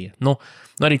nebija.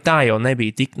 Arī tā jau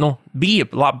nebija tik, bija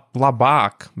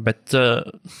labāk, bet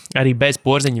arī bez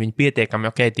Porziņa viņi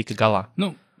pietiekami tika galā.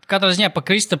 Katrā ziņā par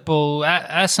Kristapu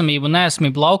esamību un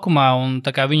neesamību laukumā, un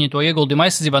tā kā viņi to ieguldījumu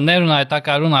aizsardzībā nerunāja, tā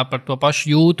kā runā par to pašu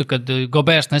jūtu, kad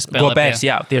Gobērs nespēlē. Gobērs,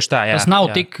 jā, tieši tā, jā. Tas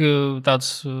nav tik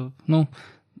tāds,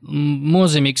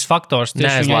 nozīmīgs faktors.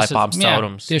 Neaizlaipāms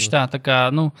caurums. Tieši tā kā,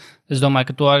 es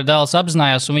domāju, ka to arī Dallas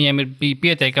apzinājās, un viņiem bija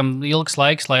pietiekami ilgs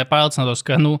laiks, lai pārliecinātos,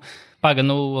 ka,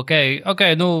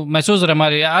 mēs uzvaram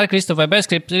arī ar Kristapu vai bez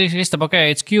Kristapu,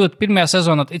 it's cute. Pirmajā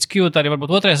sezonā it's cute, arī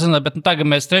varbūt otrajā sezonā, bet tagad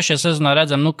mēs 3. sezonā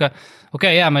redzam, ka,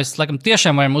 mēs laikam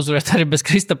tiešām varam uzvarēt arī bez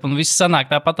Kristapu, un viss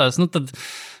sanāk tāpatās, tad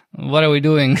what are we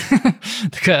doing?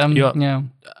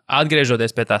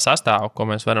 Atgriežoties pie tā sastāvu, ko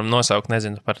mēs varam nosaukt,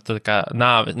 nezinu, par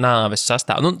nāves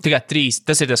sastāvu. 3,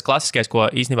 tas ir tas klasiskais, ko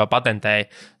īstenībā patentēja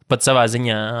pat savā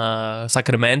ziņā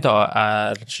Sacramento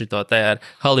ar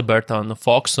Haliburtonu,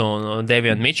 Foxu un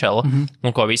Davionu Mitchellu,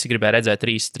 un ko visi gribēja redzēt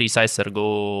 3 aizsargu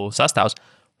sastāvus.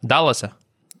 Dallasa,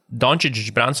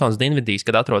 Dončičs, Bransons, Dinvidijs,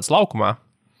 kad atrodas laukumā,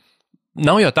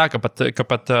 nav jau tā, ka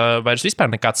pat vairs vispār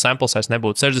nekāds sample size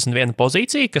nebūtu. 61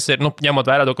 pozīcija, kas ir, ņemot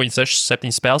vērā to, ka viņi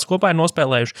 6-7 spēles kopā ir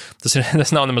nospēlējuši,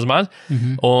 tas nav nemaz maz,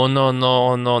 un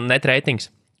net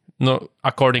ratings.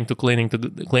 According to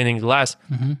Cleaning Glass,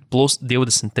 plus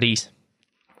 23.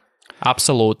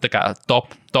 Absolūti,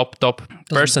 top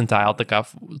percentile,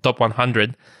 top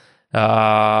 100.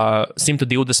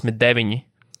 129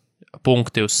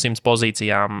 punkti uz 100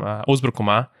 pozīcijām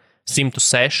uzbrukumā,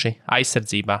 106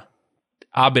 aizsardzībā.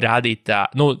 Abi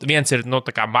rādītā, viens ir,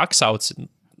 maksauts,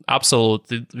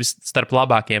 absolūti starp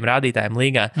labākajiem rādītājiem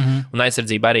līgā. Un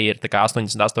aizsardzība arī ir tā kā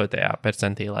 88.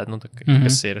 percentīlē,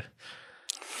 kas ir.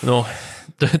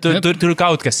 Tur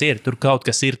kaut kas ir. Tur kaut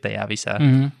kas ir tajā visā.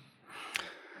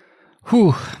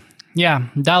 Jā,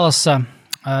 Dallas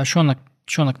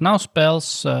šonakt nav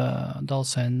spēles.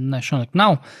 Dallasai šonakt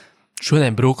nav.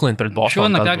 Šodien Brooklyn pret Bostonu.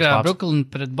 Šonakt agrā Brooklyn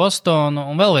pret Bostonu.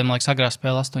 Un vēl viena, agrā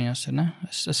spēle 8. ir, ne?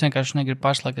 Es vienkārši negribu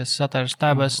pārslēgt, es atvēru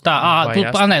stābēs.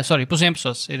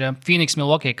 Pusdienas ir Phoenix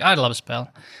Milwaukee, arī laba spēle.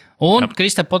 Un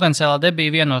Krista potenciālā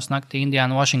debija vienos naktī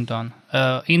Indiana,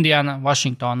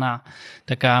 Washingtonā.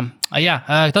 Tā kā,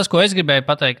 tas, ko es gribēju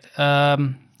pateikt,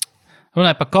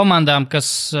 runāju par komandām,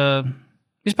 kas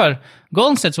vispār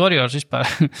Golden State Warriors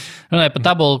runāju par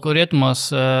tabulu, kur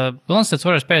rietumos Golden State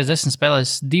Warriors pēc 10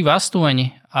 spēlēs 2-8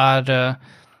 ar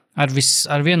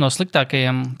vienu no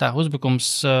sliktākajiem uzbrukums,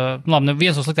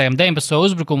 viens no sliktākajiem 19.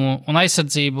 uzbrukumu un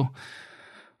aizsardzību.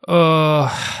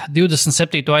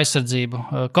 27.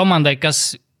 aizsardzību komandai,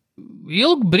 kas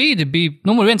ilgu brīdi bija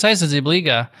numur 1 aizsardzība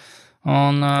līgā.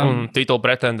 Un titula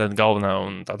pretendenta galvenā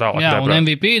un tā tālāk. Jā, un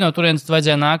MVP no turienes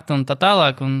vajadzēja nākt un tā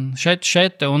tālāk. Un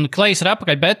šeit, un Klejs ir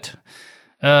apakaļ, bet,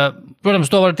 protams,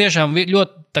 to var tiešām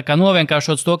ļoti tā kā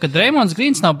novienkāršot to, ka Draymonds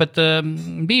Greens nav, bet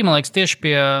bija, man liekas, tieši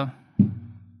pie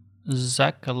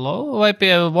Zeka Lowe vai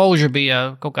pie Vauža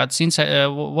bija kaut kāds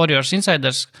Warriors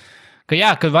insiders,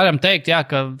 ka varam teikt,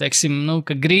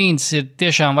 ka Greens ir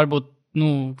tiešām varbūt,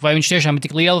 vai viņš tiešām ir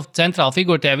tik liela centrāla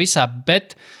figūra tajā visā,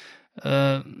 bet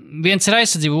viens ir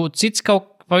aizsardzība, cits kaut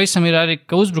pavisam ir arī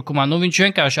uzbrukumā, viņš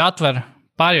vienkārši atver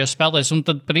pārējos spēlēs, un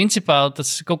tad principā tas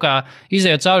kaut kā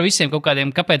izējot cauri visiem kaut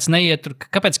kādiem, kāpēc neiet tur,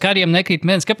 kāpēc kariem nekrīt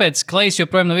viens, kāpēc Klejs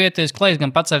joprojām nav vieties. Klejs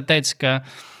gan pats arī teica,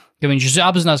 ka viņš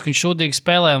apzinās, ka viņš šūdīgi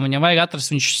spēlē, un viņam vajag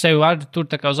atrast, viņš sevi var tur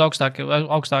tā kā uz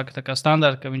augstāka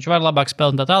standarta, ka viņš var labāk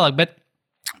spēlēt un tā tālāk, bet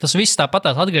tas viss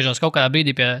tāpatās atgriežas kaut kādā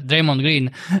brīdī pie Draymond Green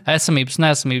esamības,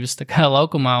 neesamības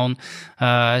laukumā. Un,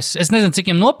 es nezinu, cik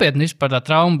viņam nopietni vispār tā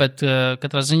trauma, bet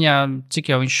katrā ziņā, cik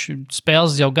jau viņš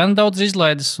spēles jau gan daudz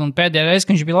izlaidis, un pēdējā reize,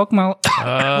 kad viņš bija laukumā,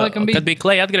 kad bija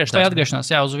Klay atgriešanās. Klay atgriešanās,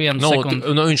 jā, uz vienu sekundi.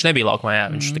 Viņš nebija laukumā, jā,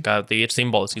 viņš tā kā ir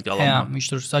simboliski. Jā, viņš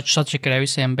tur sačakarēja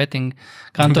visiem betting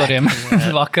kantoriem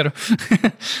vakaru.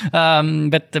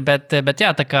 bet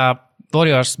jā, tā kā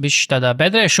Warriors bišķi tādā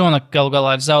bedrē, šonakt galu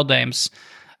galā ir zaudējums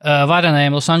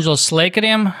varenajiem Los Angeles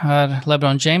Lakeriem ar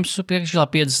LeBron Jamesu priekšgalā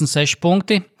 56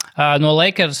 punkti. No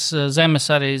Lakers zemes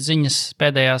arī ziņas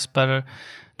pēdējās par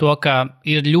to, ka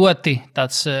ir ļoti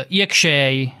tāds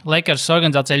iekšēji Lakers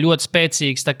organizācija ļoti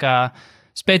spēcīgs, tā kā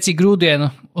spēcīgi grūdienu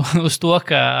uz to,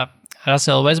 ka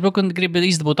Russell Westbrook grib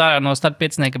izdabūt ārā no starta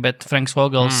piecinieka, bet Franks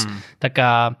Vogels tā kā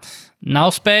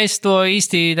nav spējis to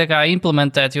īsti tā kā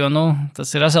implementēt, jo,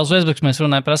 tas ir Russells Westbrooks, mēs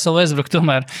runājam par Russellu Westbrooku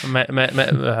tomēr.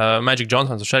 Magic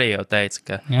Johnsons arī jau teica,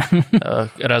 ka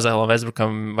Russellam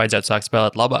Westbrookam vajadzētu sākt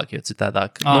spēlēt labāk, jo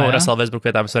citādāk, Russell Westbrook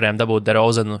vietā mēs varējām dabūt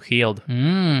DeRozanu un Hieldu.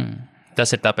 Tas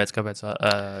ir tāpēc, kāpēc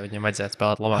viņam vajadzētu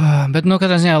spēlēt labāk. Bet,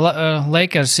 katrā ziņā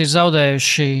Lakers ir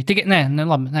zaudējuši...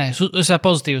 Es ar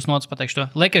pozitīvas notas pateikšu to.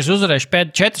 Lakers uzvarējuši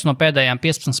 4 no pēdējām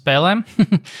 15 spēlēm.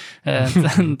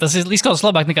 Tas izklausās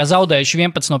labāk nekā zaudējuši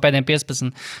 11 no pēdējām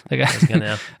 15.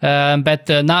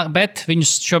 Bet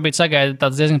viņus šobrīd sagaida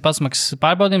tāds diezgan pasmaks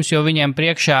pārbaudījums, jo viņiem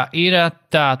priekšā ir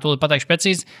tūlīt pateikšu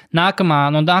precīzi, no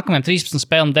nākamajām 13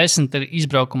 spēlēm 10 ir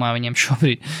izbraukumā viņiem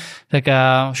šobrīd. Tā kā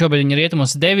šobrīd viņi ir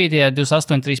rietumos 9,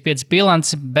 28-35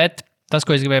 bilanci, bet tas,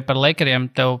 ko es gribēju par Lakeriem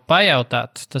tev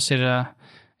pajautāt, tas ir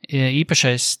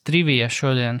īpašais trivija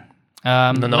šodien.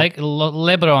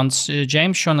 Lebrons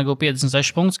James šonakt guva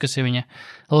 56 punktus, kas ir viņa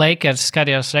Lakers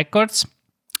karjeras rekords.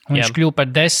 Viņš kļuva par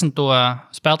 10.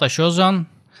 spēlētāju šo zonu,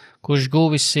 kurš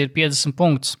guvis ir 50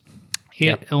 punktus.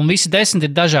 Un visi 10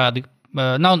 ir dažādi.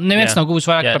 Neviens nav guvis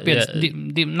vairāk par 50.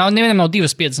 Nevienam nav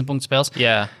 2 50 punktu spēles.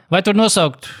 Vai tur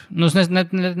nosaukt,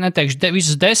 neteikšu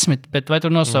visus 10, bet vai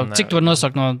tur nosaukt, cik tu var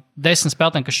nosaukt no 10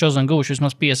 spēlētājiem, kas šodien guvuši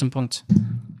vismaz 50 punktus?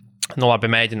 Labi,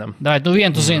 mēģinam.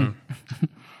 Vienu tu zini.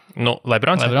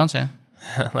 Lebrons, jā.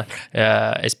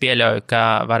 Es pieļauju,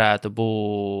 ka varētu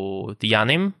būt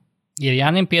Janim. Ir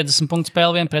Janim 50 punktu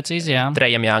spēle, vien precīzi, jā.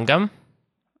 Trejam Youngam.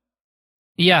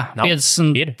 Jā,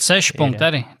 56 punkti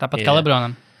arī, tāpat kā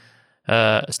Lebronam.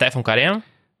 Stefam Karijam.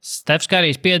 Stefs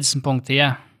Karijs 50 punkti,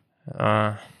 jā.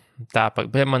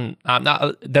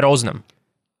 DeRozanam.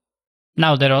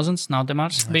 Nav DeRozans, nav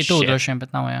Demars. Bija tuvu drošiem,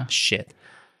 bet nav, jā. Shit.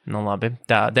 Labi.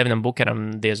 Tā, Devinam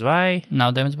Bukeram diez vai.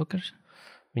 Nav Devins Bukers.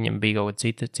 Viņam bija kaut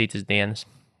kāda citas dienas.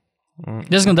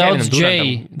 Diezgan daudz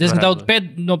J. Diezgan daudz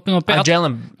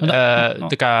Jalen,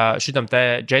 tā kā šitam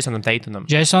te Jasonam Tatumam.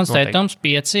 Jasons Tatums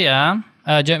 5, jā.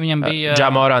 Viņam bija...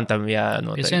 Džamorantam, jā.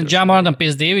 Noteikti. Džamorantam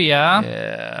 52, jā.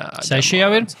 6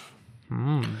 jau ir.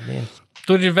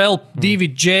 Tur ir vēl 2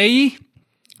 džeji.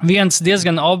 Viens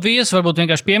diezgan obvious, varbūt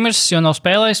vienkārši piemirsis, jo nav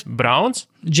spēlējis. Browns?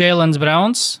 Jailens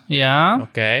Browns, jā.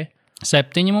 Ok.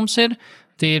 7 mums ir.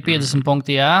 Tie ir 50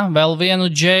 punkti, jā. Vēl vienu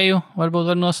džeju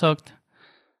varbūt var nosaukt.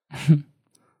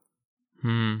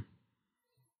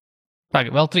 Paga,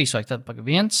 vēl 3 vajag tad. Paga,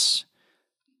 1,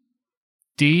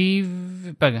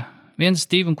 2, paga. 1,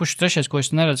 2, un kurš ir 3, ko es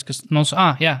neredzu, kas mums...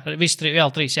 jā, visi 3, vēl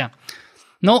 3, jā.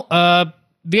 Nu,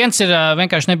 viens ir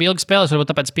vienkārši nebija ilgi spēlēs, varbūt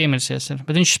tāpēc piemirsies.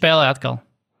 Bet viņš spēlē atkal.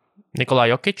 Nikolā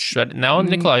Jokičs? Nav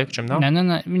Nikolā Jokičam, nav?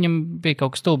 Nē, viņam bija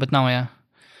kaut kas bet nav, jā.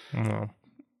 No.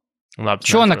 Labi,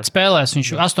 šonakt spēlēs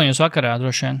viņš 8 vakarā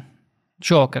droši vien.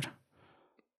 Šovakar.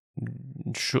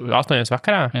 8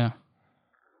 vakarā? Jā.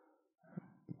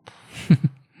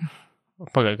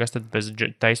 Pagaid, kas tad bez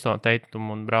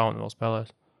Teitumu un Braunu vēl spēlēs?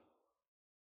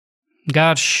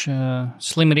 Garš,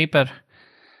 Slim Reaper.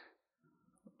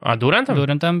 Durantam?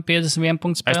 Durantam 51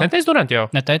 punktu spēlē. Es neteicu Durant jau?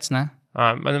 Neteicu, ne.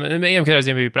 Man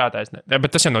vienkārši bija prātā.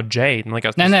 Bet tas jau no Jay.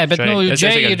 Nē, bet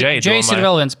Jays ir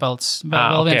vēl viens pelts.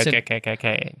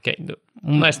 Ok.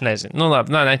 Nu, es nezinu. Nu,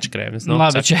 labi, nečakrējam.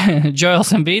 Labi,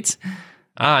 Joels Embiids.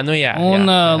 Nu jā. Un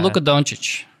Luka Dončić.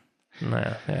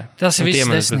 Jā. Tas ir viss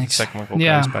desnieks.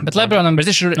 Jā, bet Lebronam... Bet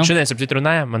šodien ap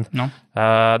runājām, man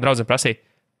draudzene prasīja,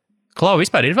 Klau,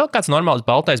 vispār ir vēl kāds normāls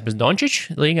baltais bez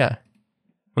Dončića līgā?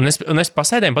 Un es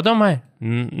pasēdēju un padomāju,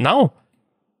 nav.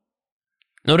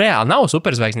 Nu, reāli nav,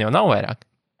 superzvaigzni jau nav vairāk.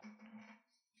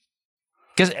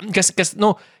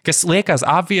 Kas liekas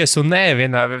obvious un nē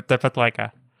vienā tāpat laikā.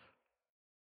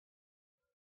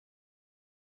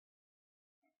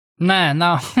 Nē,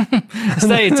 nav. Es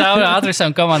teju cauri ātri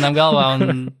visām komandām galvā.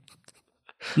 Un...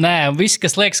 Nē, visi,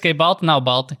 kas liekas, ka ir balti, nav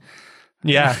balti.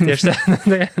 Jā, tieši tā.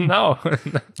 Nav.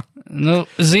 Nu,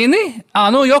 zini?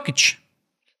 Jokičs.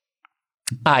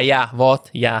 Jā,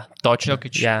 točs.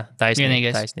 Jokičs. Jā,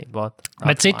 Vienīgais. taisnība.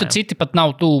 Bet citi pat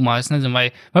nav tūmā. Es nezinu, vai...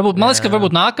 Varbūt, man liekas, ka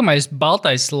varbūt nākamais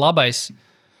baltais, labais...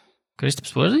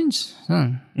 Kristaps Porziņš?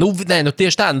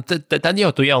 Tieši tā. Tad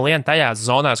jau tu jau lien tajās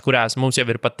zonās, kurās mums jau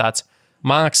ir pat tāds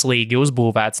mākslīgi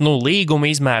uzbūvēts, līguma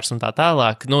izmērs un tā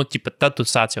tālāk. Tad tu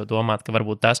sāc jau domāt, ka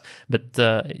varbūt tas, bet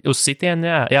uz sitienu,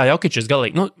 jā, Jokičs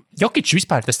galīgi. Jokičs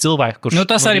vispār tas cilvēks, kurš...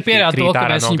 tas arī pierāda to, ka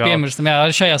mēs viņu piemirstam. Jā,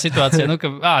 arī šajā situācijā,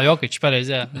 Jokičs,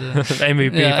 pareizi, jā.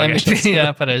 MVP pagājušajā. Jā,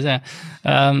 pareizi, jā.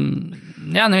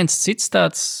 Neviens cits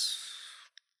tāds...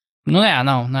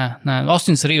 nav.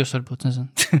 Austins Rīvs varbūt, nezinu.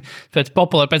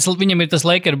 Pēc viņam ir tas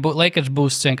Lakers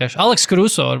boosts vienkārši. Aleks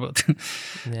Kruso varbūt.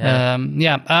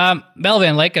 Vēl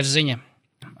viena Lakers ziņa.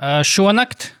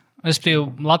 Šonakt,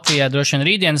 respektīvi Latvijā droši vien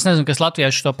rītdien, es nezinu, kas Latvijā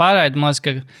šo pārraida, man liekas, ka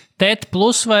TET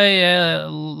Plus vai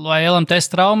LMT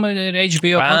trauma ir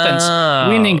HBO contents.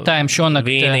 Winning Time šonakt.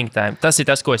 Winning Time. Tas ir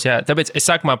tas, ko tāpēc es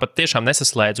sākumā pat tiešām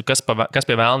nesaslēdzu, kas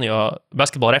pie vēlna, jo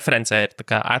basketbola referencē ir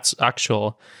tā kā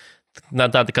actual...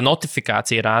 Tāda kā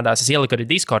notifikācija rādās. Es ieliku arī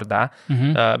Discordā.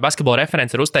 Basketbola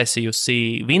referents ir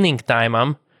uztaisījusi Winning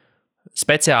Time'am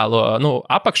speciālo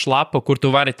apakšlapu, kur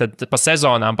tu vari tad pa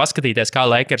sezonām paskatīties, kā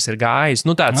Lakers ir gājis.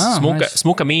 Tāds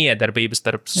smuka miedarbības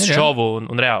starp šovu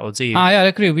un reālu dzīvi. Jā,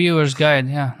 Viewers Guide.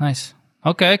 Jā, nice.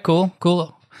 Ok, cool.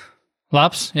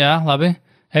 Labs, jā, labi.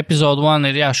 Episode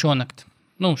 1 ir šonakt.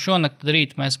 Šonakt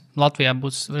rīt mēs Latvijā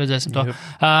redzēsim to.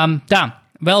 Tā,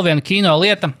 vēl viena kino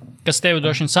lieta, kas tevi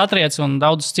droši vien satriec, un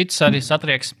daudzus citus arī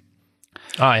satrieks.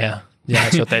 Jā,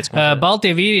 es jau teicu.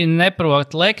 Baltie vīri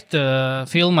neprot lekt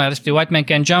filmā, respektīvi White Man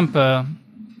Can't Jump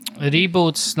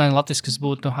reboots, latviski, kas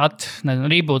būtu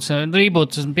reboots.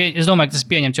 Es domāju, ka tas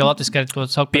pieņemts, jo latviski arī to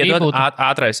sauc par rebootu.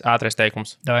 Ātrais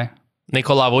teikums. Davai.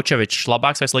 Nikolā Vučevičs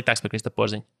labāks vai sliktāks par Kristapu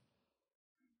Porziņu?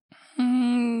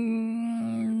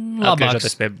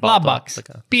 Labāks.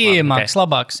 Pieejamāks,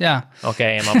 labāks, jā. Ok,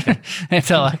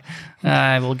 tālāk.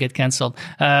 I will get cancelled.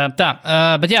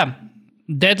 Bet jā,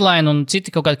 Deadline un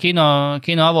citi kaut kādi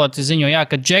kino avoti ziņo,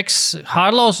 ka Džeks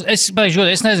Harlows, es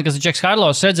nezinu, kas ir Džeks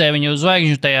Harlows, redzēju viņu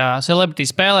zvaigžņu tajā Celebrity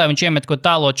spēlē, viņš iemet ko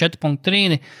tālo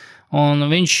 4.3, un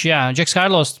viņš, Džeks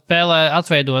Harlows spēlē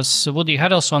atveidos Woody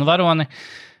Harrelsona varoni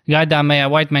gaidāmajā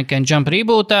White Man Can't Jump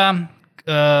rebootā.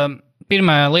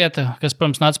 Pirmā lieta, kas,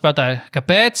 protams, nāca prātā, ir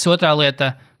kāpēc, otrā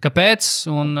lieta, kāpēc,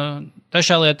 un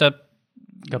trešā lieta,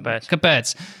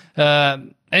 kāpēc.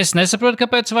 Es nesaprotu,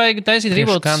 kāpēc vajag taisīt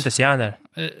reboots. Kam tas jādara?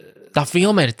 Tā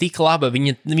filma ir tik laba,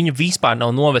 viņa vispār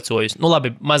nav novecojusi.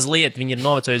 Labi, mazliet viņa ir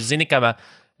novecojusi. Zini, kā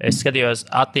es skatījos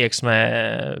attieksmē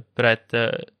pret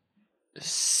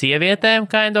sievietēm,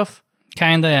 kind of.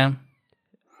 Kinda, jā.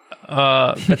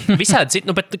 Bet visādi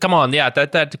citi, bet, come on, jā, tā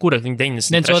ir kura viņa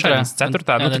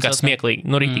 94. Nu, tā kā smieklīgi,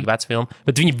 rītīgi veca filma.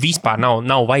 Bet viņa vispār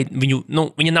nav vai,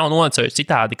 viņa nav nocējusi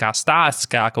citādi kā stāsts,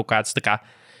 kā kaut kāds tā kā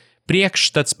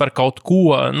priekšstats par kaut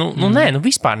ko. Nē,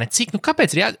 vispār necik.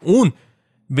 Kāpēc ir Un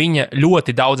viņa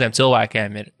ļoti daudziem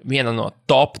cilvēkiem ir viena no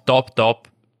top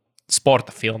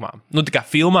sporta filmām. Tā kā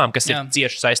filmām, kas ir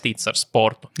cieši saistītas ar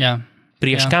sportu. Jā.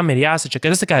 Priekš kam ir jāsača,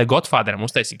 ka tas tā kā ir Godfather'am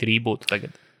uztaisīt rebootu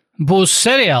tagad. Būs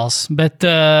seriāls, bet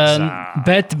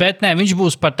nē, viņš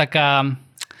būs par tā kā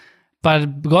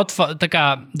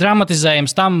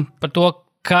dramatizējums tam par to,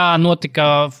 kā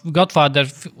notika Godfather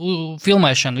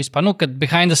filmēšana vispār. Kad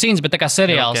behind the scenes, bet tā kā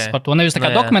seriāls par to. Nevis tā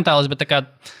kā dokumentālis, bet tā kā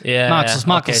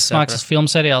mākslas filmu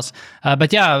seriāls.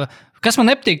 Bet jā, kas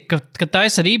man nepatīk, ka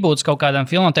taisa reboots kaut kādām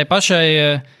filmām, tai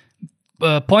pašai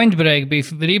Point Break bija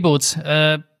reboots.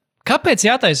 Kāpēc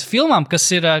jātaisa filmām, kas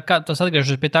ir, kā tas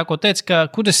atgriežas pie tā, ko teica,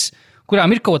 kurām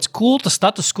ir kaut kāds kulta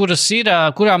status,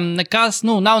 kurām nekas,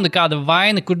 nav nekāda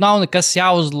vaina, kur nav nekas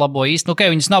jāuzlabo īsti.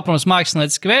 Viņas nav, protams,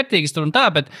 mākslinieciski vērtīgas tur un tā,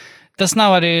 bet tas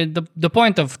nav arī the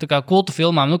point of kulta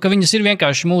filmām. Ka viņas ir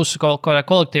vienkārši mūsu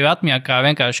kolektīvi atmiņā, kā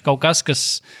vienkārši kaut kas, kas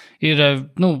ir,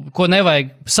 ko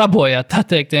nevajag sabojāt, tā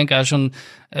teikt vienkārši. Un,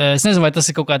 es nezinu, vai tas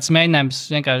ir kaut kāds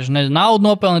mēģinājums vienkārši naudu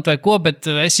nopelnīt vai ko, bet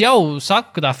es jau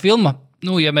saku, ka tā filma,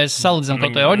 ja mēs salīdzinām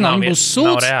kaut ko ordinālu, viņa būs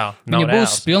sūds. Viņa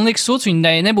būs pilnīgs sūds,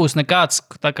 viņa nebūs nekāds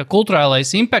kulturālais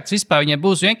impakts vispār. Viņa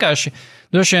būs vienkārši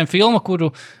droši vien filma,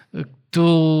 kuru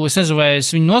es nezinu, vai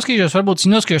es viņu noskatīšos, varbūt es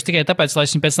viņu noskatīšos tikai tāpēc, lai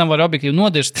es viņu pēc tam varu objektīvi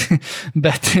nodirst.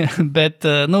 bet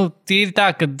tīri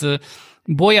tā, kad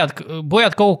bojāt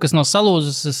kaut ko, kas nav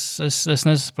salūzis, es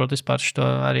nesaprotu vispār šo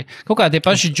arī. Kaut kā tie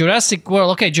paši Jurassic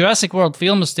World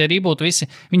filmas, tie reboot visi,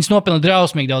 viņas nopelna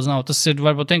drausmīgi daudz nav. Tas ir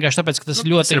varbūt vienkārši tāpēc, ka tas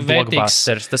ļoti ir vērtīgs.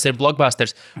 Tas ir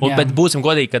blockbusters. Bet būsim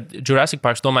godīgi, ka Jurassic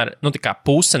Parks tomēr, tā kā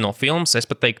puse no filmas, es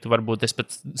pat teiktu, varbūt es pat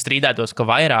strīdētos, ka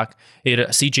vairāk ir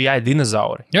CGI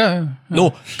dinozauri. Jā.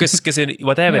 Kas ir,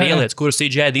 whatever ieliec, kuru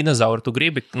CGI dinozauri tu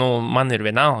gribi, man ir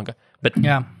vienalga. Bet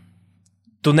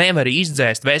tu nevari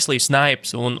izdzēst Wesley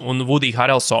Snipes un Woody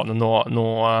Harrelsonu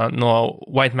no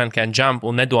White Man Can't Jump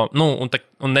un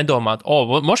nedomāt,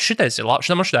 šitais ir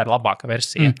labāka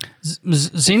versija.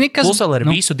 Zini, kas... Plus vēl ar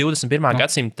visu 21.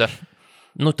 gadsimta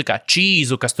tā kā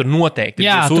čīzu, kas tur noteikti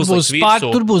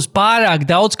tur būs pārāk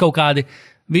daudz kaut kādi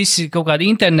visi kaut kādi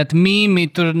internetu mīmi,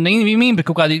 bet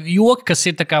kaut kādi joki, kas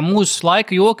ir tā kā mūsu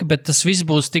laika joki, bet tas viss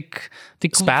būs tik...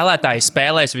 Spēlētāji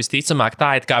spēlēs visticamāk tā,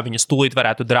 it kā viņus tūlīt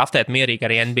varētu draftēt mierīgi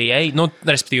arī NBA.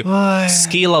 Respektīvi,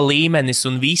 skilla līmenis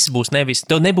un viss būs nevis...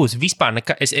 Tev nebūs vispār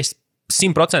nekā... Es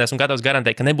 100% esmu gatavs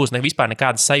garantēt, ka nebūs vispār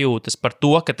nekādas sajūtas par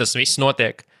to, ka tas viss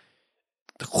notiek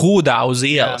hūdā uz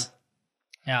ielas.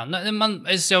 Jā,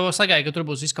 es jau sagāju, ka tur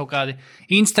būs kaut kādi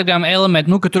Instagram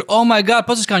elementi, ka tur, oh my god,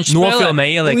 pats kā viņš spēlē. Nofilmē,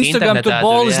 ieliek Instagram internetā. Tur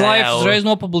Ball is Life uzreiz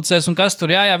nopublicēs un kas tur,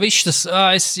 jā, viss tas,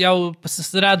 es jau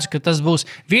redzu, ka tas būs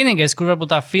vienīgais, kur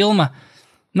varbūt tā filma,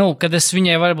 kad es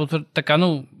viņai varbūt tā kā,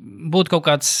 būtu kaut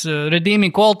kāds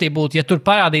redeeming quality būtu, ja tur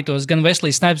parādītos gan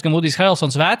Wesley Snipes, gan Woodys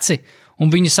Harrelsons veci,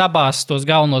 un viņi sabās tos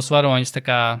galvenos varoņus, tā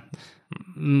kā,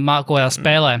 mākojā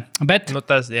spēlē. Bet,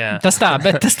 tas tā.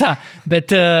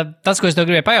 Bet tas, ko es tev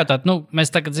gribēju pajautāt,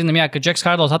 mēs tagad zinām, ka Džeks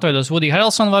Hardlaws atveidos Woody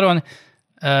Harrelsonu varoni.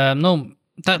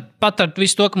 Pat ar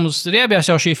visu to, ka mums ir iebjās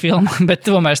jau šī filma, bet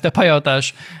tomēr es tev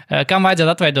pajautāšu, kam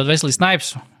vajadzētu atveidot Wesley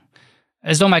Snipesu?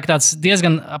 Es domāju, ka tāds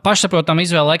diezgan pašsaprotam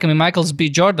izvēle laikam ir Michaels B.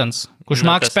 Jordans, kurš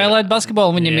māk spēlēt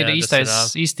basketbolu, viņam ir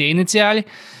īstie iniciāļi.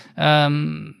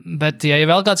 Bet, ja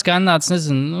vēl kāds kandidāts,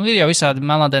 nezinu, ir jau visādi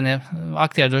melnādēnie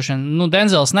aktieri droši vien.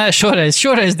 Denzels nē,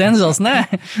 šoreiz Denzels nē.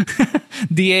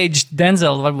 The-aged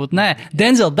Denzel varbūt nē.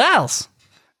 Denzel dēls.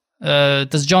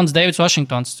 Tas Johns Davids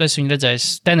Washingtons, es viņu redzējis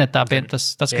Tenetā,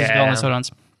 tas kas ir galvenais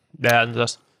varons. Jā,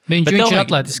 tas. Viņš ir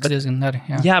atletisks diezgan arī.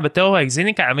 Jā, bet tev vajag,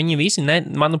 zini, kā viņi visi,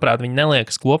 manuprāt, viņi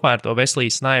neliekas kopā ar to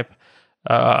Wesley Snipe.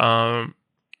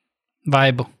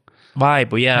 Vaibu,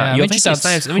 jā. Jo viņš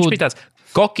bija tāds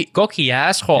koki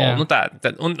asshole.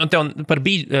 Un tev par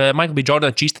Michael B.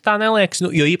 Jordan čista tā neliekas,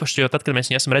 jo īpaši tad, kad mēs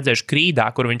viņu esam redzējuši Krīdā,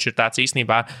 kur viņš ir tāds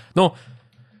īstenībā,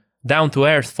 down to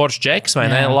earth, force Jacks, vai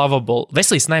ne, lovable.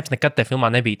 Wesley Snipes nekad tajā filmā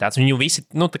nebija tāds. Viņu visi,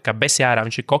 tā kā besjārā,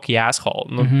 viņš ir koki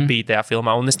asshole, bija tajā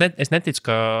filmā. Un es neticu,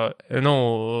 ka,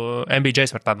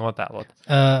 MBJs var tā notēlot.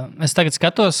 Es tagad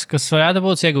skatos, kas varētu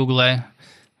būt iegooglē.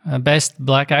 Best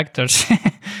Black Actors.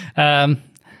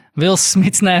 Vils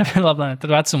Smits, labi,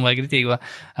 tur vecumu vai gritīgo.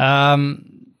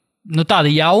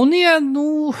 Tādi jaunie,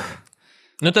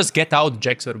 tas Get Out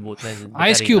Jacks varbūt, nezinu.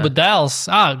 Ice Cube dēls.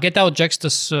 Get Out Jacks,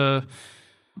 tas...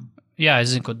 jā,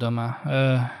 es zinu, ko domā.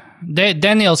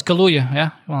 Daniels Kaluja, ja?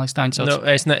 Man liekas, tā viņa sauc.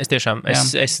 Es tiešām,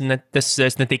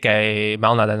 es ne tikai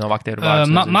melnādēju no aktieru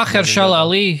vārdu. Mahershala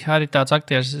Ali, arī tāds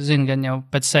aktieris, zinu, gan jau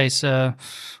pēc sejas,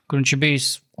 kur viņš ir bijis,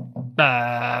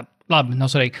 labi,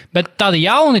 nav svarīgi. Bet tādi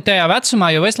jauni tajā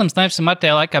vecumā, jo Wesley Snipes ar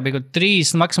tajā laikā bija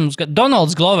 3 maksimums,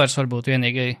 Donalds Glovers varbūt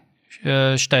vienīgi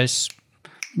šitais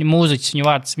viņa mūziķis, viņa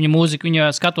vārds, viņa mūzika,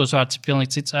 viņa skatos vārds ir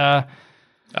pilnīgi cits.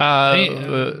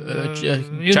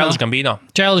 Childish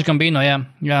Gambino, jā,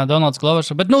 Donalds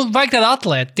Glovers. Bet, vajag tādu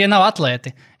atlēti, tie nav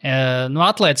atlēti.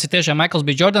 Atlētis ir tiešām Michaels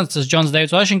B. Jordans, tas Johns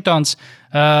Davids Washingtons,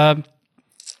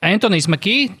 Anthony's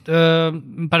Mackie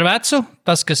par vecu,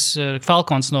 tas, kas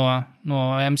Falcons no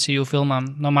MCU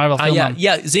filmām, no Marvel filmām.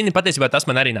 Jā, zini, patiesībā tas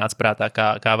man arī nāca prātā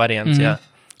kā variants, jā.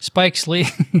 Spikes Lee.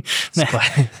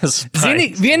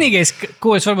 Zini, vienīgais,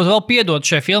 ko es varbūt vēl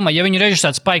piedotu šajā filmā, ja viņu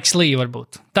režisētu Spikes Lee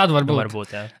varbūt. Tad varbūt. Varbūt,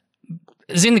 jā.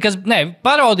 Zini,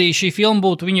 parodija šī filma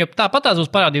būtu, viņa tāpat būs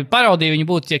parodija. Parodija viņa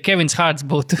būtu, ja Kevins Harts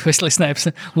būtu Wesley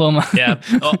Snipes lomā. Jā,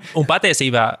 un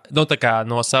patiesībā, tā kā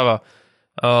no sava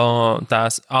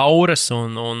tās auras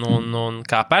un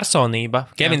kā personība,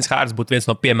 Kevins Harts būtu viens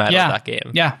no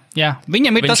piemērotākajiem. Jā.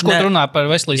 Viņam ir tas, ko runā par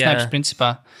Wesley Snipes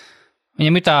principā.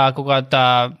 Viņam ir tā kaut kāda tā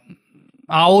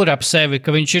aura ap sevi,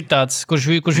 ka viņš ir tāds, kurš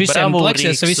visiem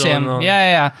pleksies visiem.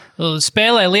 Jā.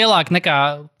 Spēlē lielāk nekā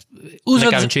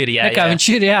viņš ir, nekā viņš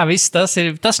ir,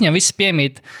 tas viņam viss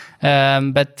piemīt.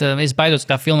 Bet es baidos,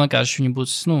 ka tā filma vienkārši viņa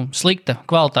būs slikta,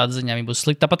 kvalitātes ziņā viņa būs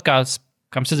slikta. Tāpat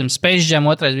kā mēs redzam, Space Jam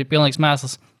 2 bija pilnīgs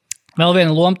mēsls. Vēl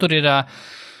viena loma tur ir,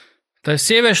 tā ir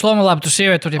sieviešu loma, labi, tur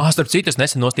sieviete tur ir. Starp citu, es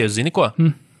nesen nostiesu, zini ko?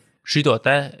 Šito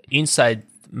te Inside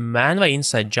Man vai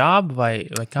Inside Job vai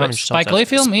kā viņš saucās? Spike Lee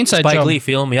filma? Inside Job. Spike Lee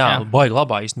filma, jā. Baigi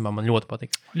labā īstenībā, man ļoti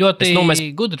patīk.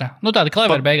 Ļoti gudra. Tāda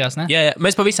clever beigās, ne? Jā,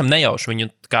 mēs pavisam nejauši viņu,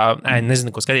 kā,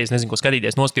 nezinu, ko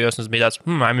skatīties, nostījos, un es biju tāds,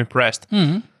 I'm impressed.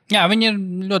 Jā, viņi ir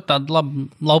ļoti tāda laba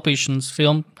laupīšanas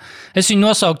filma. Es viņu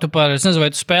nosauktu par, es nezinu, vai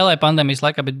tu spēlēji pandēmijas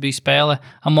laikā, bet bija spēle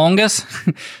Among Us.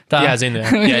 Jā, zinu,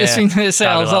 jā. Es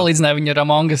reāli salīdzināju viņu ar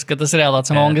Among Us, ka tas ir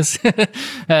reālāts Among Us.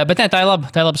 Bet tā ir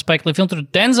laba Spike Lee filma. Tur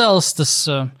Denzels, tas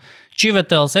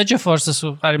Chivetels, Ejiofor, tas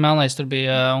arī melnais tur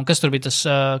bija. Un kas tur bija tas?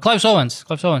 Clive Owens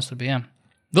tur bija, jā.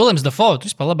 Williams Dafoe, tu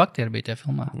vispār labi aktieri bija tajā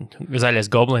filmā. Zaļais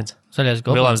goblins.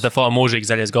 Williams Dafoe mūžīgi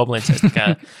zaļais goblins.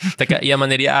 Tā kā, ja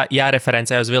man ir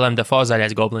jāreferencē uz William Dafoe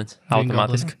zaļais goblins,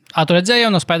 automātiski. Tu redzēji jau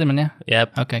no Spider-Man, jā? Jā.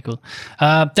 Ok, cool.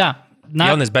 Tā.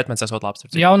 Jaunais Batmans esot labs.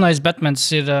 Jaunais Batmans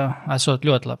ir esot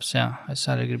ļoti labs, jā. Es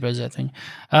arī gribu redzēt viņu.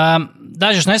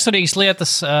 Dažas nesvarīgas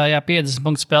lietas, 50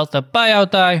 punktu spēlē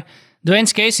pajautāju. Dwayne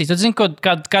Casey, tu zini,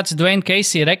 kāds ir Dwayne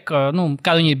Casey,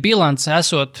 kāda viņa ir bilance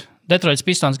esot Detroit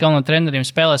Pistons galveno treneriem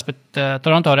spēlēs pret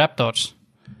Toronto Raptors.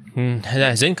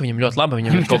 Es zinu, ka viņam ļoti labi.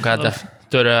 Viņam ir kaut kāda,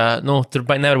 tur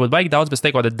nevar būt baigi daudz, bet es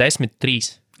teiktu, ka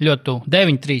 10-3. Ļoti tuvu,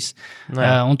 9-3.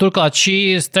 Un turklāt šī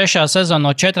ir 3. sezona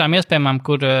no 4 iespējamām,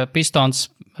 kur Pistons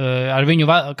ar viņu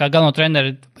kā galveno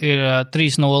treneri ir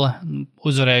 3-0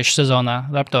 uzvarējuši sezonā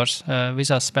Raptors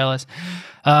visās spēlēs.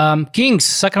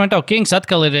 Sacramento Kings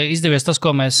atkal ir izdevies tas,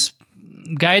 ko mēs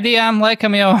gaidījām,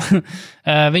 laikam jau.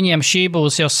 Viņiem šī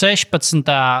būs jau 16.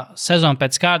 sezona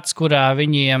pēc kārtas, kurā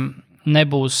viņiem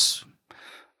nebūs,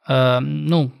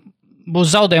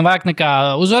 būs zaudējumi vairāk nekā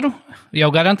uzvaru. Jau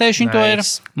garantējuši viņi to ir.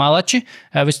 Malači.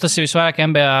 Tas ir visvairāk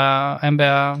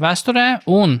NBA vēsturē.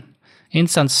 Un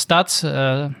interesants stats,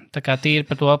 tā kā tīri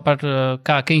par to,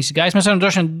 kā Kings gājis. Mēs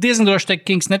varam diezgan droši teikt,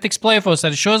 Kings netiks play-offs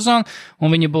arī šo sezonu,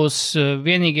 un viņi būs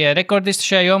vienīgie rekordisti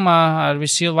šajā jomā ar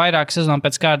visvairāk sezonu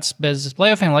pēc kārtas bez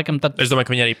play-offiem. Laikam tad es domāju,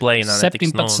 ka viņi arī play-inā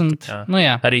netiks. 17.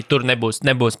 Jā. Arī tur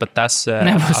nebūs pat tas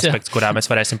aspekts, kurā mēs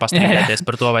varēsim pastrīdēties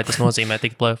par to, vai tas nozīmē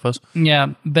tikt play-offs. Jā,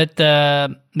 bet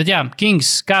jā,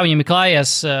 Kings, kā viņam ir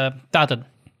klājies, tātad.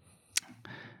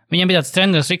 Viņam bija tāds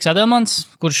treneris Riks Adelmans,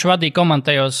 kurš vadīja komandu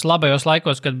tajos labajos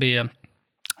laikos, kad bija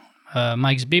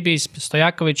Maiks Bibijs,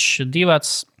 Stojakovičs, Divats,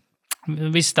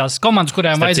 visas tās komandas,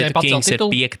 kurām vajadzēja pacelt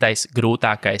titulu. Kings ir 5.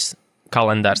 grūtākais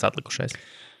kalendārs atlikušais.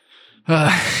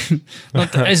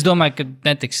 Es domāju, ka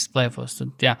netiks play-offs.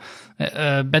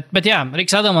 Bet jā,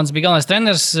 Riks Adelmans bija galvenais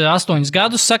treneris 8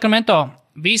 gadus Sacramento.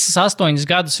 Visas 8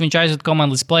 gadus viņš aizved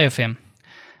komandu līdz play-offiem.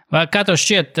 Vai kā tev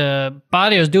šķiet,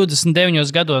 pārējos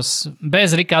 29 gados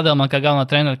bez Rika Adelmana kā galvenā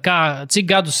trenera,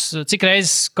 cik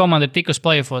reizes komanda ir tikusi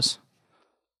play-offos?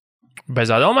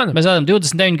 Bez Adelmana? Bez Adelmana,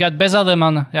 29 gadi bez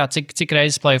Adelmana, jā, cik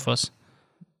reizes play-offos?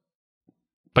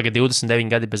 Pagad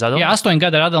 29 gadi bez Adelmana? Jā, 8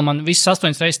 gadi ar Adelmanu, visas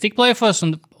 8 reizes tik play-offos,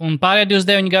 un pārējie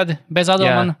 29 gadi bez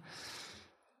Adelmana?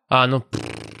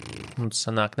 Tas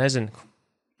sanāk, nezinu.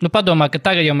 Padomā, ka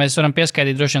tagad jau mēs varam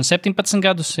pieskaidīt droši vien 17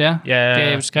 gadus, jā? Jā. Tie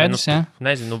ir skaidrs, jā?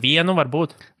 Nezinu, 1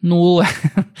 varbūt. 0.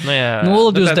 0,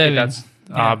 29.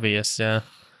 Obvious, jā.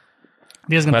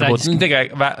 Diezgan Varbūt traģiski. tikai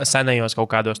senajos kaut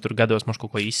kādos tur gados mums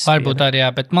kaut ko izsaka. Varbūt arī, jā,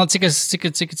 bet man cik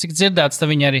dzirdēts, tad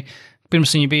viņi arī,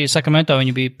 pirms viņi bija Sacramento,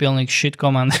 viņi bija pilnīgi shit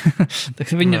komanda.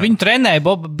 Viņi trenēja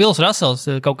Bills Russells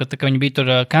kaut kad, kad viņi bija tur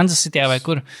Kansas City vai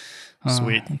kur.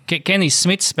 Sweet. Kenijs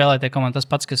Smits spēlēja tie komandu, tas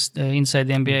pats, kas inside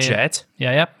NBA. Jets?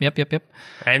 Jā.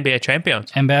 NBA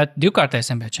čempions. Divkārtais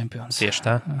NBA čempions. Tieši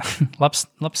tā.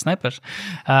 labs snipers.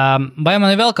 Vai man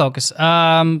ir vēl kaut kas?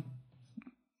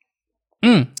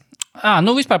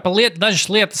 Vispār par dažas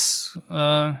lietas.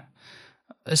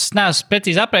 Es neesmu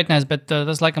precīzi aprēķinājis, bet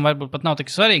tas laikam varbūt pat nav tik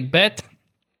svarīgi. Bet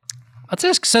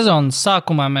atceries, ka sezonas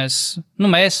sākumā mēs,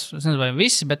 es nezinu, vai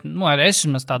visi, bet arī es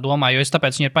tā domāju, jo es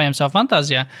tāpēc viņu ir paņēmu savā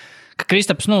fantāzijā, ka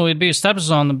Kristaps ir bijusi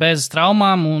starpsezona bez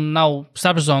traumām un nav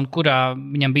starpsezona, kurā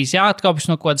viņam bijis jāatkāpjas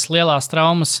no kaut kādas lielās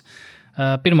traumas.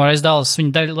 Pirmo reizi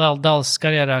viņa Dallas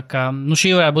karjerā, ka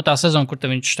šī varētu būt tā sezona, kur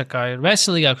viņš tā kā ir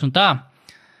veselīgāks un tā.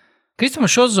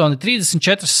 Kristapam šo sezonu ir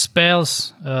 34 spēles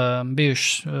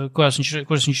bijušas,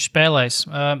 kuras viņš spēlējis.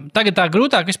 Tagad tā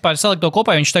grūtāk vispār salikt to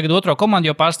kopā, viņš tagad otro komandu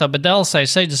jau pārstāv, bet Dallasai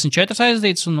 64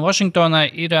 aizdīts un Washingtonai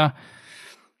ir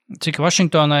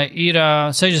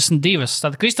 62.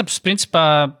 Tātad Kristaps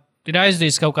principā ir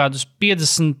aizdījis kaut kādus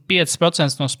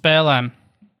 55% no spēlēm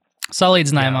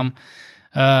salīdzinājumam.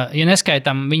 Ja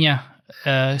neskaitām viņa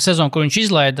sezonu, kur viņš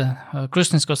izlaida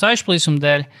krustniskos aizplīsumu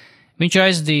dēļ, viņš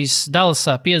aizdījis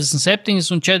Dallasā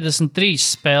 57 un 43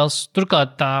 spēles.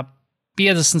 Turklāt tā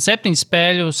 57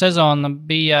 spēļu sezona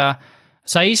bija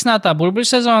saīsinātā burbuļu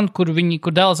sezona, kur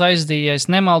Dallas aizdīja, es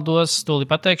nemaldos,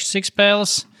 tūlīt pateikšu, cik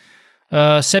spēles.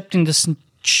 75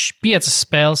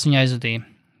 spēles viņa aizdīja.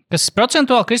 Kas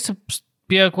procentuāli Kristaps,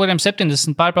 pie kuriem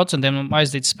 70%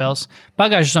 aizdītas spēles.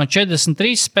 Pagājušajā sezonā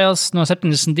 43 spēles no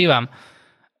 72.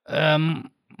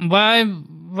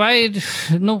 Vai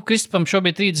Kristapam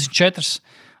šobrīd 34,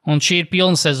 un šī ir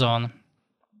pilna sezona?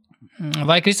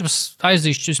 Vai Kristaps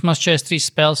aizdīs vismaz 43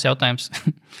 spēles jautājums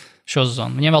šo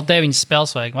sezonu? Viņam vēl 9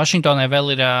 spēles vajag. Vašingtonai vēl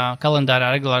ir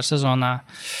kalendārā regulāra sezonā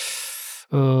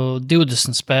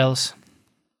 20 spēles.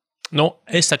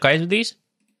 Es saku aizvedīs,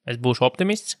 es būšu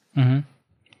optimists.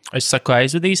 Es saku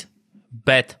aizvedīs,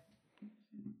 bet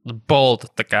Bolta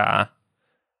tā kā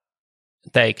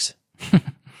teiks.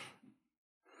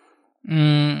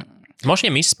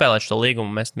 Mošiem izspēlēt šo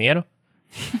līgumu mest mieru?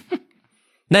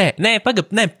 Nē,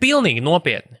 pilnīgi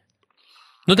nopietni.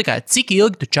 Tā kā, cik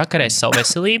ilgi tu čakarēsi savu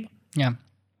veselību? Jā.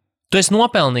 Tu esi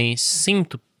nopelnījis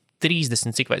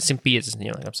 130, cik vai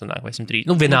 150, vai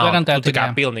 130. Vienalga. Tā kā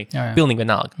pilnīgi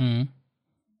vienalga.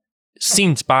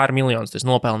 100 pār miljonus tu esi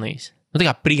nopelnījis. Tā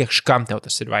kā priekš kam tev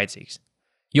tas ir vajadzīgs?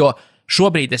 Jo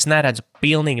šobrīd es neredzu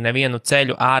pilnīgi nevienu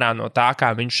ceļu ārā no tā, kā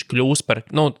viņš kļūs par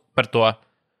to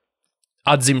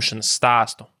atzimšanas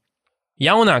stāstu.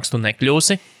 Jaunāks tu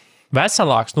nekļūsi,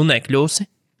 veselāks tu nekļūsi.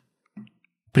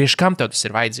 Priekš kam tev tas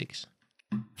ir vajadzīgs?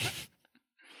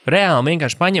 Reāli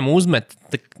vienkārši paņem, uzmet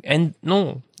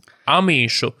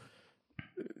amīšu,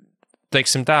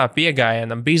 teiksim tā,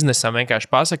 piegājienam, biznesam, vienkārši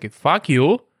pasaki, fuck you,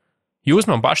 jūs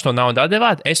man paši to naudu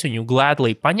atdevāt, es viņu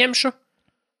gladly paņemšu,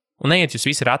 un neiet jūs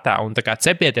visi ratā, un tā kā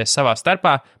cepieties savā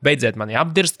starpā, beidziet mani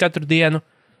apdirst katru dienu,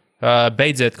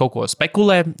 beidziet kaut ko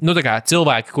spekulēt. Tā kā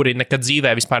cilvēki, kuri nekad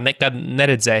dzīvē vispār nekad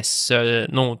neredzēs,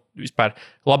 vispār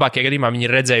labākajā gadījumā viņi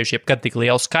ir redzējuši jebkad tik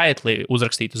lielu skaitli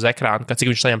uzrakstīt uz ekrānu, cik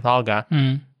viņš saņem algā.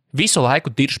 Visu laiku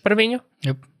dirž par viņu.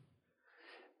 Yep.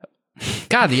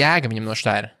 Kāda jēga viņam no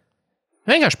štā ir?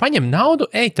 Vienkārši paņem naudu,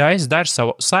 es daru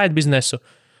savu side biznesu,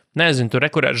 nezinu, tur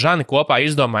ar Žani kopā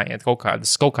izdomājiet kaut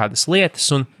kādas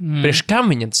lietas, un priekš kam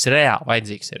viņam tas reāli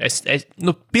vajadzīgs ir. Es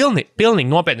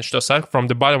pilnīgi nopietni to saku from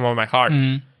the bottom of my heart.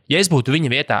 Ja es būtu viņa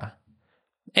vietā,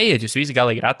 ejiet jūs visi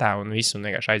galīgi ratā un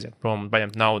vienkārši aiziet prom un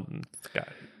paņemt naudu.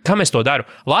 Kam es to daru?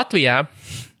 Latvijā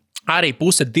arī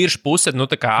puse dirž, puse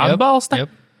atbalsta.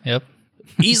 Yep.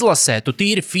 Izlasē, tu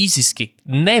tīri fiziski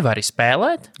nevari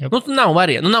spēlēt. Yep. Nav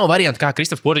variantu, kā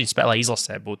Kristaps Porziņš spēlē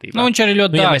izlasē būtībā. Viņš arī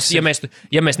ļoti dārgs.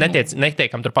 Ja mēs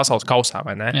netiekam tur pasaules kausā,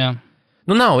 vai ne? Jā.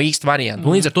 Nav īsti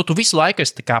variantu. Līdz ar to tu visu laiku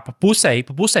esi pa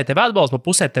pusē tevi atbalsta, pa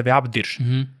pusē tevi apdirž.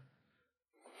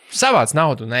 Savāc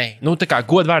naudu, nē. Tā kā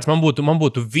godvārds man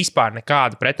būtu vispār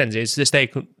nekāda pretenzijas. Es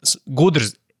teiktu, gudrs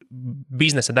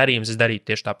biznesa darījums es darītu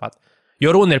tieši tāpat. Jo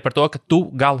runa ir par to, ka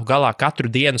tu galu galā katru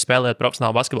dienu spēlējot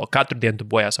profesionālu basketbolu, katru dienu tu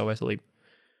bojā savu veselību.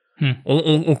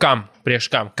 Un kam? Priekš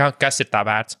kam? Kas ir tā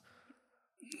vērts?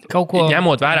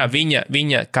 Ņemot vērā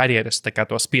viņa karjeras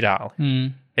to spirāli.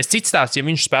 Es cits stāsts, ja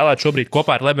viņš spēlētu šobrīd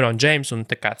kopā ar LeBron James un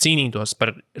cīnītos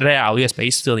par reālu iespēju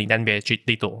izcīnīt NBA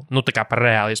titulu. Par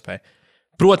reālu iespēju.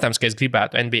 Protams, ka es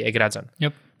gribētu NBA gradzenu.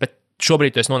 Yep. Bet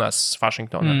šobrīd tu esi nonācis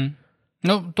Vašingtonā.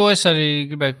 Nu, to es arī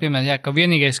gribēju pieminēt, ka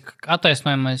vienīgais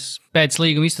attaisnojamais pēc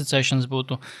līguma iztecēšanas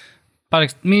būtu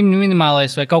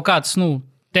minimālais vai kaut kāds,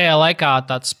 tajā laikā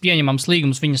tāds pieņemams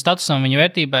līgums viņa statusam, viņa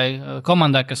vērtībai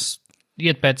komandā, kas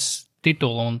iet pēc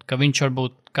titula un ka viņš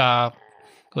varbūt kā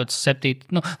kaut kāds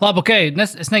 7. Labi, ok,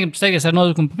 es negribu steigties ar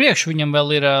notikumu pa priekšu, viņam vēl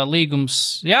ir līgums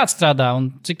jāatstrādā un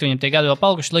cik viņam tie gadi vēl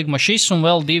palikuši līguma šis un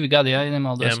vēl 2 gadi, ja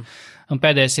nemaldos. Un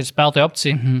pēdējais ir spēlētāja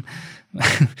opcija.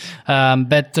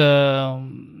 Bet,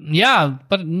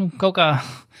 kaut kā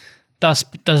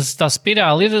tā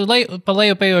spirāli ir pa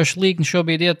lejupējošu līkni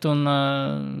šobrīd iet un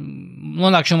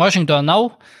nonākšana Vašingtonā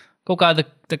nav kaut kāda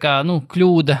tā kā,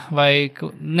 kļūda vai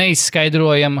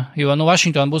neizskaidrojama, jo,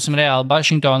 Vašingtona būsim reāli,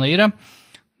 Vašingtona ir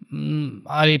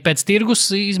arī pēc tirgus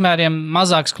izmēriem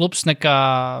mazāks klubs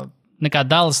nekā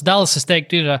Dallas. Dallas, es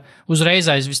teiktu, ir uzreiz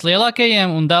aiz vislielākajiem,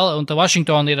 un tā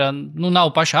Vašingtona ir, nav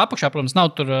pašā apakšā, protams,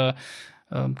 nav tur,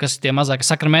 kas ir tie mazākie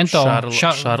Sacramento.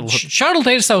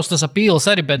 Charlotte ir savs tas apīls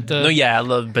arī, bet...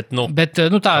 Bet,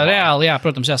 tā reāli, jā,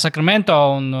 protams, jā, Sacramento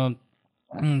un...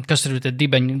 kas ir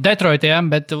dibeņi Detroit, jā,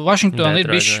 bet Vašingtona ir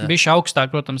bišķi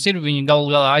augstāk, protams, ir viņi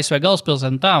galā ASV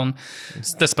galvaspilsēta un tā.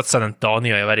 Tas pats San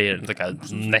Antonio jau arī ir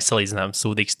nesalīdzināms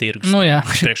sūdīgs tirgus.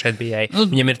 Priekš NBA.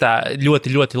 Viņam ir tā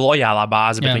ļoti, ļoti lojālā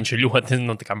bāze, bet viņš ir ļoti,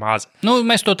 tā kā maza.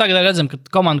 Mēs to tagad redzam, ka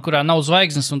komanda, kurā nav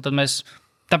zvaigznes, un tad mēs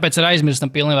tāpēc arī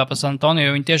aizmirstam pilnībā par San Antonio,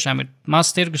 jo viņi tiešām ir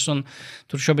mazs tirgus, un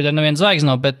tur šobrīd ir neviens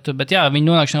zvaigznes nav, bet jā, viņi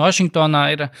nonākšana Vašingtonā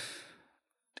ir...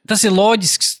 Tas ir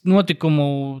loģisks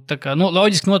notikumu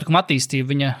attīstība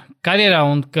viņa karjerā,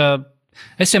 un ka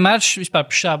es vienmēr vispār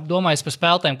domāju par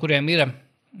spēlētājiem, kuriem ir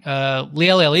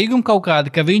lielie līgumi kaut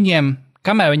kādi, ka viņiem,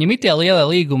 kamēr viņiem ir tie lielie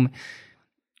līgumi,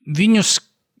 viņus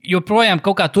joprojām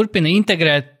kaut kā turpina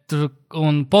integrēt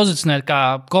un pozicionēt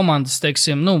kā komandas,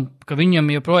 teiksim, ka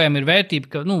viņam joprojām ir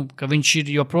vērtība, ka viņš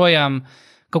ir joprojām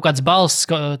kaut kāds balsts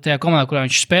tajā komandā, kurā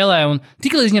viņš spēlē, un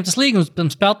tiklīdz viņam tas līgums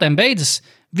pirms spēlētājiem beidzas,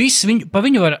 viss par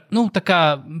viņu var,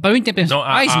 par viņiem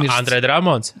aizmirst. Andrē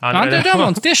Dramons,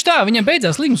 tieši tā, viņam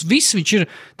beidzās līgums, viss viņš ir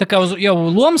tā kā jau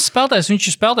lomas spēlētājs, viņš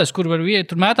ir spēlētājs, kur var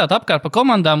tur mētāt apkārt pa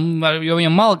komandām, jo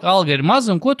viņam alga ir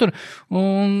maza un ko tur,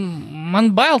 un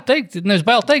man bail teikt,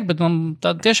 bet man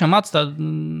tiešām māc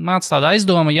tāda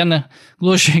aizdoma, ja ne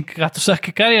gluži, kā tu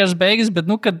saki, karjeras beigas, bet,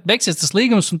 kad beigsies tas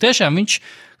līgums, un tiešām viņš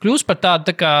kļūst par tādu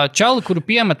tā kā čali, kuru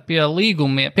piemet pie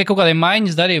līgumiem, pie kaut kādiem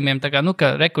maiņas darījumiem, tā kā,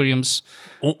 ka rekur jums...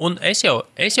 Un es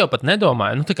jau pat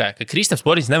nedomāju, ka Kristaps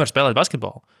Porzingis nevar spēlēt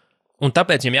basketbolu, un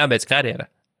tāpēc viņam jābeidz karjera.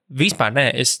 Vispār nē,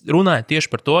 es runāju tieši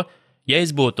par to, ja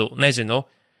es būtu,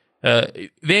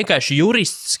 vienkārši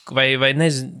jurists vai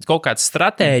nezinu, kaut kāds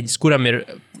stratēģis, kuram ir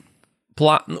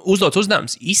uzdots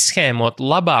uzdevums izschēmot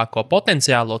labāko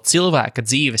potenciālo cilvēka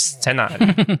dzīves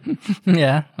scenāriju.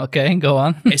 Jā, ok, go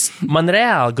on. Man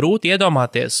reāli grūti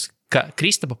iedomāties, ka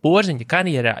Kristapa Porziņa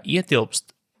karjerā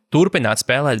ietilpst turpināt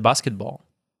spēlēt basketbolu.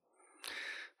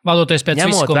 Vadoties pēc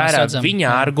visu, ko mēs redzam.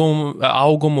 Viņa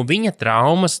augumu, viņa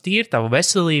traumas, tīri tava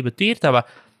veselība, tīri tava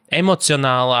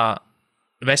emocionālā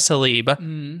veselība.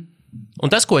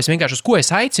 Un tas, uz ko es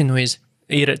aicinu,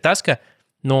 ir tas, ka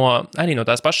arī no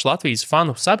tās pašas Latvijas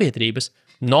fanu sabiedrības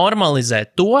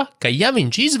normalizēt to, ka ja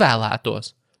viņš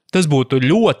izvēlētos, tas būtu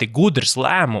ļoti gudrs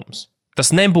lēmums. Tas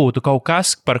nebūtu kaut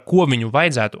kas, par ko viņu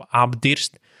vajadzētu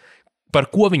apdirst, par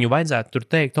ko viņu vajadzētu tur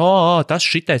teikt, tas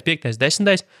šitais 5.,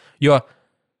 10., jo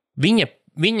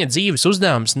viņa dzīves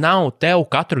uzdevums nav tev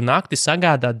katru nakti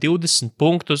sagādāt 20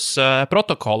 punktus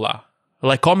protokolā,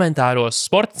 lai komentāros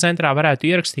sporta centrā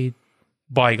varētu ierakstīt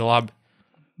baigi labi.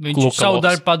 Viņš savu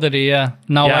darbu padarīja,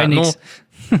 nav vainīgs.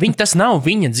 Tas nav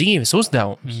viņa dzīves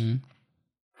uzdevums.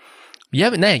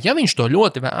 Ja viņš to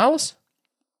ļoti vēlas,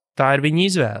 tā ir viņa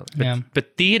izvēle.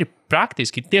 Bet tīri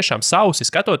praktiski, tiešām sausi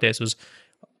skatoties uz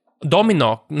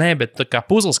domino, bet kā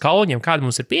puzles kauliņiem, kādi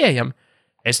mums ir pieejami,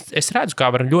 es redzu,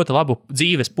 kā var ļoti labu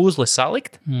dzīves puzli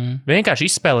salikt, vienkārši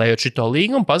izspēlējot šito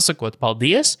līgumu, pasakot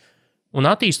paldies un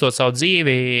attīstot savu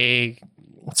dzīvi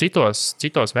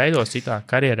citos veidos, citā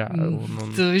karjerā.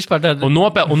 Un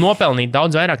nopelnīt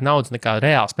daudz vairāk naudas nekā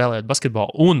reāli spēlējot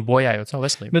basketbolu un bojājot savu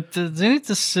veselību. Bet, zini,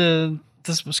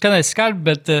 tas skanēs skarbi,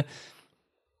 bet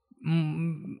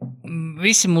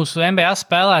visi mūsu NBA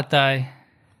spēlētāji,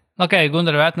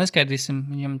 Gundaru vērtu neskaidrīsim,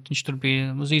 viņš tur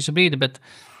bija uz īsu brīdi, bet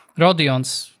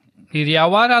Rodions ir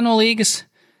jau ārā no līgas.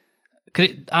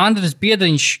 Andris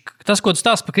Biedriņš, tas, ko tu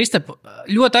stāsti par Kristapu,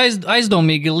 ļoti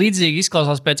aizdomīgi līdzīgi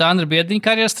izklausās pēc Andra Biedriņa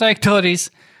karjeras trajektorijas.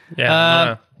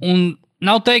 Un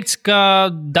nav teikts,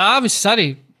 ka Dāvis arī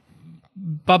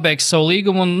pabeigs savu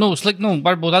līgumu un,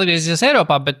 varbūt atgriezīsies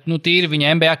Eiropā, bet, tīri viņa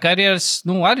NBA karjeras,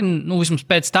 arī, vismaz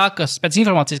pēc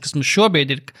informācijas, kas mums šobrīd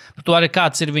ir, par to arī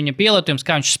kāds ir viņa pielietojums,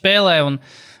 kā viņš spēlē un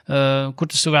kur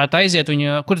tas varētu aiziet,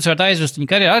 kur tas varētu aizvest viņa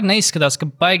karjeru, arī neizskatās, ka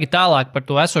baigi tālāk par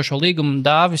to esošo līgumu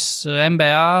dāvis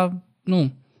NBA,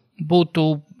 būtu,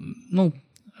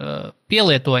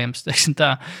 pielietojams, teiksim tā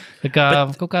kā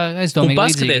kaut kā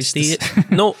aizdomīgi līdzīgs.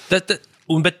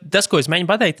 Bet tas, ko es mēģinu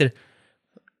pateikt, ir,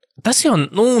 tas jau,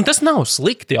 tas nav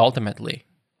slikti ultimately.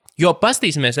 Jo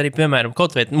pastīsimies arī, piemēram,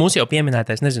 kaut vai mūsu jau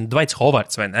pieminētais, Dwights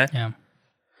Howards, vai ne? Jā.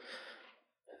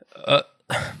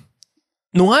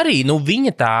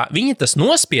 Viņa tas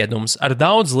nospiedums ar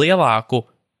daudz lielāku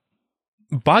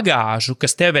bagāžu,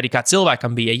 kas tev arī kā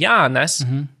cilvēkam bija jānes,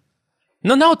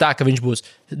 nav tā, ka viņš būs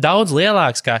daudz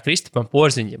lielāks kā Kristapam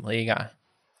Porziņam līgā.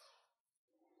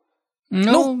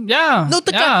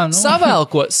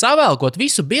 Savēlkot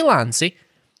visu bilanci,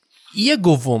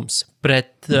 ieguvums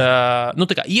pret,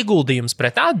 ieguldījums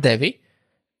pret atdevi,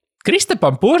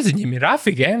 Kristapam Porziņam ir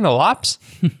afigēna labs.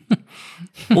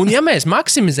 Un ja mēs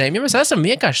maksimizējam, ja mēs esam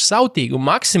vienkārši sautīgi un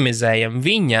maksimizējam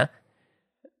viņa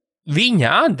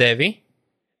atdevi,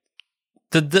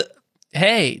 tad,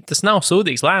 tas nav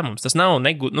sūdīgs lēmums, tas nav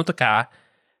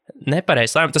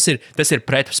nepareizs lēmums, tas ir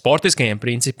pret sportiskajiem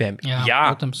principiem.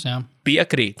 Jā, protams, jā.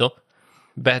 Piekrītu,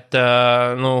 bet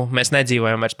mēs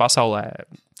nedzīvojam vairs pasaulē,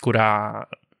 kurā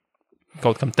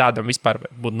kaut kam tādam vispār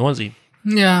būtu nozīme.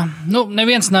 Jā,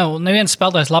 neviens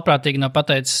spēlētājs labprātīgi nav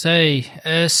pateicis,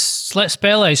 es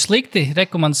spēlēju slikti,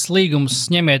 mans līgums,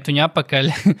 ņemiet viņu apakaļ.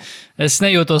 Es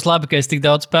nejūtos labi, ka es tik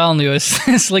daudz pelnu, jo es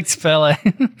slikti spēlēju.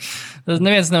 Tas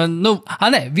neviens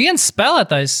viens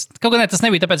spēlētājs, kaut gan tas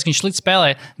nebija tāpēc, ka viņš slikti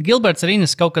spēlēja. Gilberts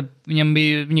Arenas kaut kad viņam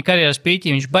bija viņa karjeras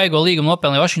pīķī, viņš baigo līgumu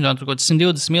nopelnīja Vašingtonā, tur kaut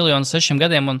 120 miljonus 6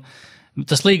 gadiem, un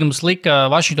tas līgums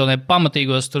lika Vašingtonai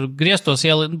pamatīgos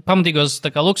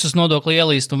luksus nodokli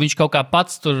ielīst, un viņš kaut kā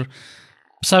pats tur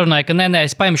sarunāja, ka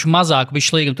es paimšu mazāk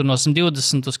visu līgumu tur no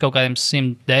 120 uz kaut kādiem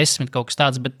 110, kaut kas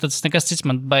tāds, bet tas nekas cits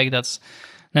man baigi tāds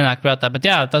nenāk prātā. Bet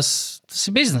jā, tas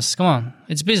ir biznes, come on,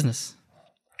 it's business.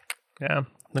 Jā,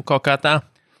 kaut kā tā.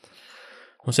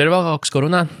 Mums ir vēl kaut kas, ko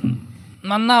runāt?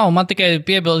 Man nav,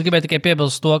 gribēju tikai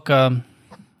piebilst to, ka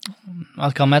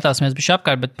atkal metāsimies bišķi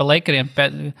apkārt, bet pa Lakeriem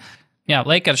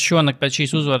Lakers šonakt pēc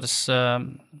šīs uzvaras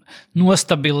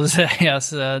nostabilizējās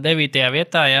 9.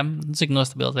 vietā, cik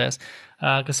nostabilizējās,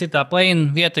 kas ir tā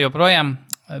play-in vieta joprojām.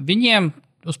 Viņiem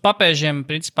uz papēžiem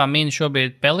principā mīni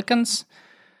šobrīd Pelicans,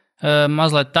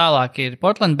 mazliet tālāk ir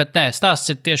Portland, bet stāsts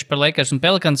ir tieši par Lakers un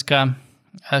Pelicans, ka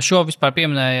šo vispār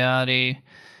pieminēja arī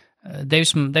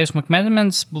Davis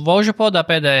McManamans Voža podā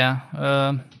pēdējā,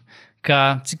 ka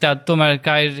cik tā tomēr,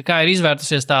 kā ir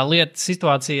izvērtusies tā lieta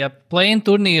situācija play-in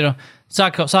turnīru,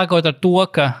 sākot ar to,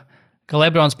 ka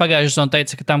Lebrons pagājušajā sezonā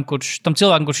teica, ka tam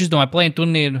cilvēkam, kurš izdomāja play-in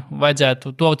turnīru,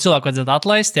 to cilvēku vajadzētu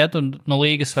atlaist, no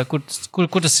līgas, vai kur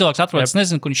tas cilvēks atrodas,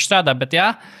 nezinu, kur viņš strādā, bet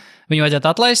viņu vajadzētu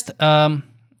atlaist.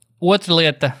 Otra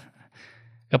lieta,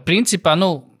 ka principā,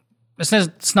 es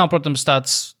nezinu, tas nav, protams,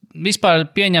 tāds vispār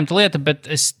pieņemta lieta, bet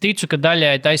es ticu, ka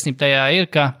daļai taisnība tajā ir,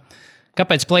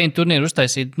 kāpēc play-in turnīru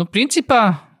uztaisīt? Principā,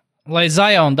 lai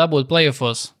Zion dabūtu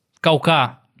playoffos kaut kā,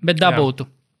 bet dabūtu. Jā.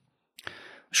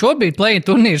 Šobrīd play-in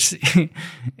turnīrs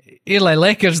ir, lai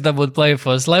Lakers dabūtu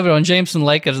playoffos, LeBron James un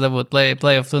Lakers dabūtu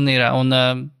playoff turnīrā. Un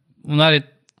arī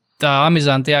tā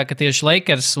amizanti, ka tieši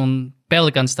Lakers un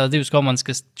Pelicans, tās divas komandas,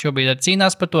 kas šobrīd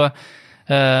cīnās par to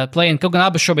play-in, kaut gan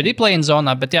abas šobrīd ir play-in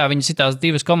zonā, bet viņas ir tās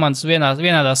divas komandas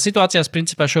vienādās situācijās,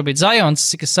 principā šobrīd Zions,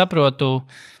 cik es saprotu,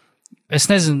 es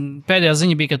nezinu, pēdējā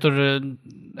ziņa bija, ka tur,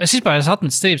 es vispār esmu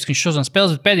atmetis cerības, ka viņš šodien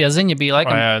spēlēs, bet pēdējā ziņa bija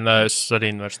laikam, es arī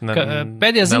vairs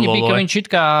pēdējā ziņa bija, ka viņš it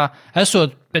kā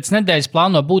esot pēc nedēļas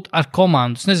plāno būt ar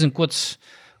komandu. Es nezinu, ko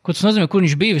tas nozīmē, kur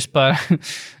viņš bija vispār.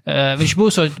 Viņš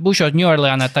būšot New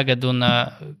Orleanā tagad un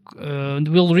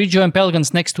will rejoin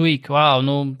Pelicans next week. Wow,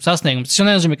 sasniegums. Tas jau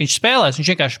nenozīmē, ka viņš spēlēs, viņš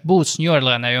vienkārši būs New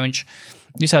Orleanā, jo viņš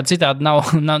visādi citādi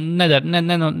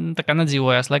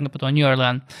nedzīvojās laikam pa to New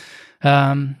Orleanu.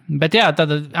 Bet jā, tad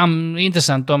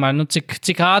interesanti tomēr,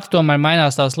 cik ātri tomēr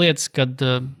mainās tās lietas, kad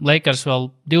Lakers vēl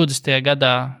 20.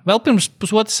 gadā, vēl pirms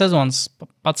pusotras sezonas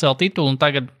pacēla titulu un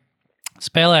tagad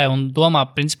spēlē un domā,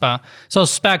 principā,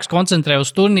 savus spēkus koncentrē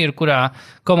uz turnīru, kurā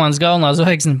komandas galvenā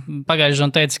zvaigzne pagājušajā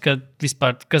teica, ka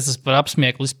vispār, kas tas par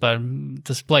apsmieklu vispār,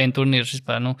 tas play-in turnīrs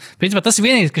vispār. Principā tas ir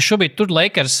vienīgais, kas šobrīd tur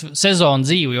Lakers sezonu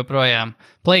dzīvo joprojām.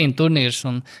 Play-in turnīrs.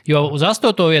 Jo uz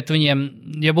 8. vietu viņiem,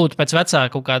 ja būtu pēc vecā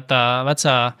kaut kā tā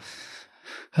vecā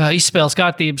izspēles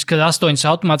kārtības, kad 8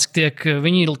 automātiski tiek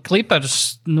viņi Clippers,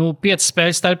 5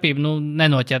 spēļu starpību,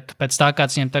 nenoķert pēc tā,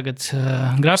 kāds viņiem tagad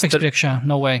grafiks priekšā,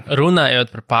 no way. Runājot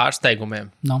par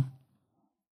pārsteigumiem. No.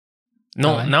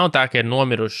 Nav tā, ka ir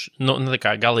nomiruši, tā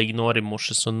kā galīgi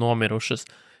norimušas un nomirušas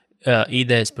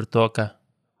idejas par to, ka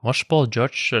Mošs Paul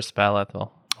George var spēlēt vēl.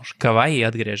 Kavai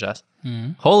atgriežas.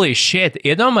 Holy shit,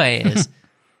 iedomājies,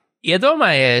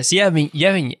 ja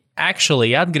viņi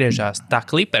actually atgriežas, tā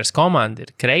Clippers komanda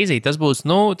ir crazy, tā būs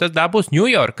New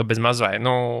Yorka bez mazvai,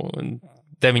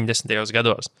 90.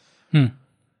 gados.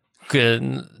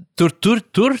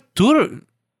 Tur,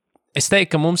 es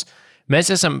teiktu, ka mēs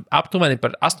esam aptuveni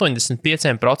par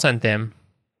 85%,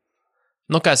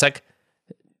 kā saka,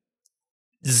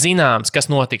 zināms, kas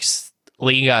notiks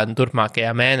līgā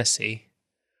turpmākajā mēnesī.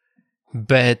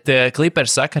 Bet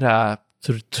Clippers sakarā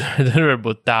tur var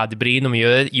būt tādi brīnumi,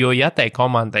 jo ja tai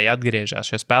komandai atgriežas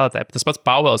šie spēlētāji, tas pats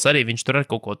Pauels arī, viņš tur ar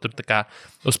kaut ko tur tā kā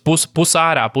uz pus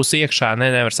ārā, pus iekšā,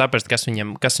 nevar saprast, kas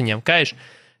viņam kaiš.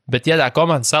 Bet ja tā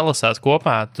komanda salasās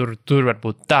kopā, tur var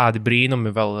būt tādi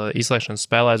brīnumi vēl izslēgšanas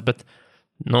spēlēs, bet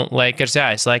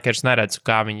Lakers neredzu,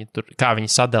 kā viņi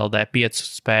sadeldē 5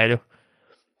 spēļu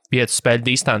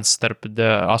distances starp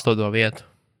 8. vietu.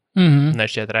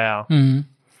 Nešķiet reāli.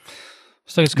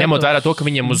 Ņemot vērā to, ka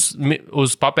viņiem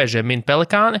uz papēžiem min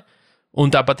Pelikāni,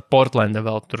 un tāpat Portlanda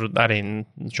vēl tur arī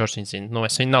šorsiņas zina.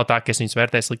 Viņi nav tā, ka es viņus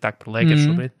vērtēju sliktāk par Lakers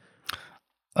šobrīd.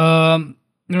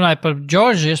 Runāju par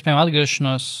Džordžu, iespējams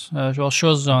atgriešanos vēl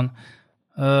šo zonu.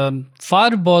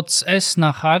 Farbots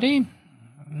Esnahari,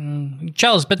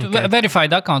 Čels, bet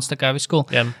verified accounts, tā kā viss cool.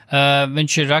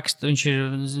 Viņš ir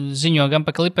ziņo gan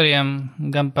par Clipperiem,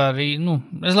 gan par,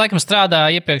 es laikam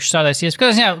strādājis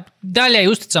iespējams, daļai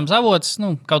uzticams avots,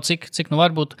 kaut cik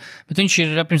varbūt, bet viņš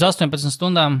ir pirms 18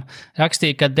 stundām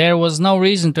rakstīja, ka there was no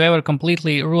reason to ever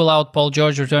completely rule out Paul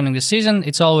George returning this season.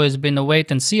 It's always been a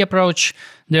wait and see approach.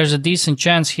 There's a decent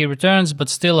chance he returns, but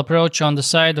still approach on the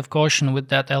side of caution with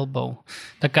that elbow.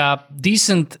 Tā kā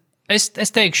decent. Es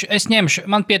teikšu, es ņemšu,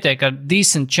 man pietiek ar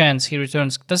decent chance he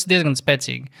returns. Tas ir diezgan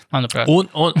spēcīgi, manuprāt.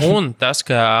 Un tas,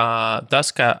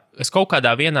 ka es kaut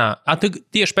kādā vienā,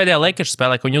 tieši pēdējā Lakers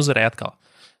spēlē, ko viņi uzvarēja atkal.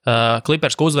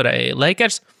 Clippers, ko uzvarēja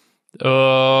Lakers,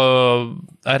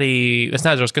 arī, es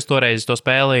neatceros, kas toreiz to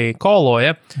spēli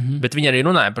koloja, bet viņi arī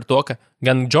runāja par to, ka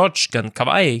gan George, gan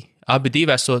Kavai, abi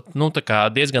divi esot,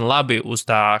 diezgan labi uz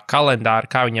tā kalendāra,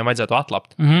 kā viņiem vajadzētu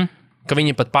atlapt. Ka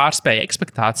viņi pat pārspēja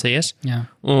ekspektācijas. Jā.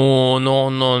 Un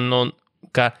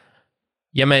ka,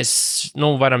 ja mēs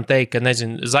varam teikt, ka,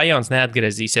 Zions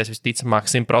neatgriezīsies visticamāk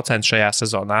 100% šajā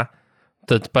sezonā,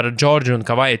 tad par Džordžu un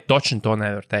Kavai točni to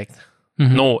nevar teikt.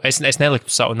 Es neliktu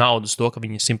savu naudu uz to, ka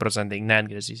viņi 100%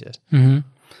 neatgriezīsies.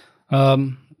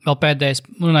 Vēl pēdējais,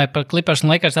 runāju par Clippers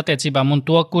un Lakers attiecībām un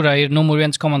to, kura ir numur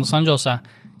 1 komanda Los Andželosā.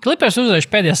 Clippers uzvarējuši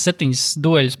pēdējās 7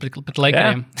 dueļus pret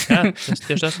Lakeriem. Jā, tas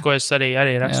tieši tas, ko es arī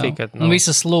rakstīju. Kad, un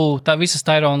visas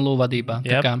Tyrone Lue vadībā.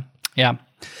 Jā.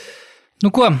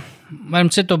 Ko,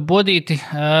 varam citu bodīti,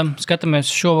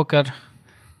 skatāmies šovakar.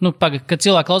 Kad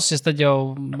cilvēki klausīsies, tad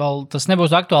jau vēl tas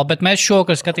nebūs aktuāli, bet mēs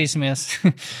šovakar skatīsimies.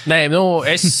 Nē,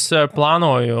 es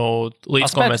plānoju,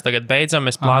 līdz ko mēs tagad beidzam,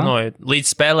 es plānoju,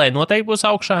 līdz spēlē noteikti būs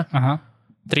augšā.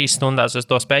 3 stundās es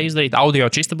to spēju izdarīt, audio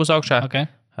čista būs augšā. Okay.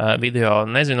 Video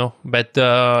nezinu, bet,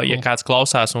 ja kāds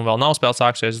klausās un vēl nav spēles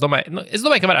sāksies, es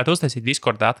domāju, ka varētu uztaisīt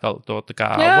Discordā atkal to tā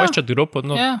kā voice chat grupu,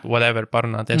 whatever,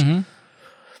 parunāties.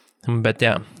 Bet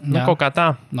kaut kā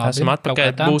tā, esam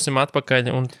atpakaļ, būsim atpakaļ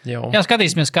un jau. Jā,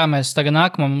 skatīsimies, kā mēs tagad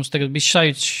nākamā, mums tagad bija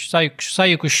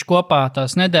sajukuši kopā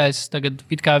tās nedēļas, tagad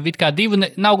it kā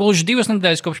nav gluži 2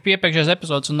 nedēļas kopš iepriekšējās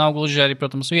epizodes un nav gluži arī,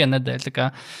 protams, 1 nedēļa. Tā kā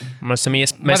mēs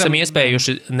esam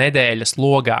iespējuši nedēļas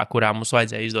logā, kurā mums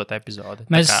vajadzēja izdot epizodi.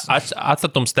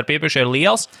 Atstatums starp iepriekšēju ir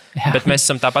liels, bet mēs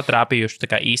esam tāpat rāpījuši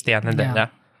tā kā īstajā nedēļā.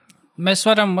 Mēs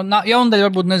varam, jaundēļ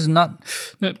varbūt,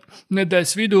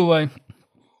 nedēļas vidū vai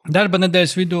darba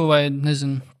nedēļas vidū vai,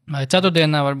 vai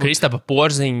ceturtdienā varbūt. Kristapa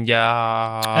Porziņa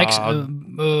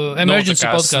Emergency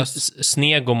podcast.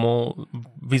 Sniegumu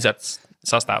Wizards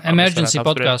sastāvā. Emergency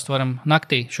podcast varam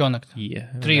naktī, šonakt.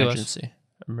 3.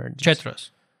 4.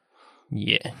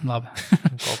 Labi.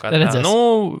 Kaut kā tā.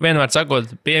 Vienmēr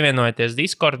sakot, pievienojieties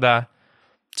Discordā.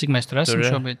 Cik mēs tur esam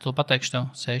šobrīd? Tu pateikšu tev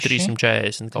 6.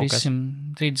 340 kaut kas.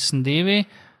 332.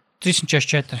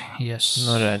 344, yes.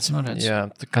 Redz. Jā,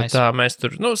 tā mēs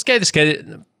tur, skaidrs, ka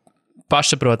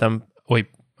pašsaprotam,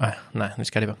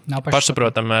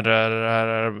 pašsaprotam ar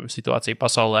situāciju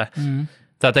pasaulē,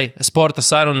 tā teikt, sporta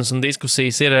sarunas un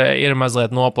diskusijas ir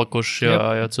mazliet noplakušas,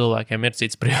 jo cilvēkiem ir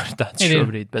cits prioritātes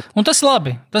šobrīd. Bet... Un tas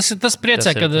labi. Tas priecē,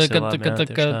 ka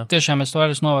tiešām es to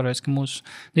arī novēroju, ka mūsu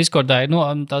Discordā ir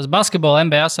tās basketbola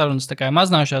NBA sarunas tā kā ir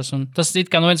mazinājušās. Un tas it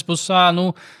kā no vienas puses,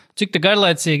 cik te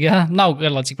garlaicīgi, nav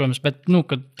garlaicīgi, protams, bet,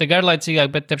 kad te garlaicīgāk,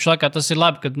 bet tepši laikā tas ir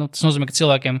labi, ka tas nozīmē, ka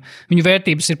cilvēkiem viņu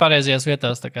vērtības ir pareizajās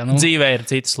vietās. Tā kā, Dzīvē ir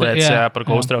citas lietas, par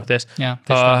ko uztraukties.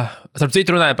 Starp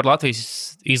citu runāju par Latvijas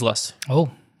izlasi.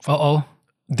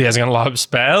 Diezgan laba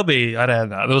spēle bija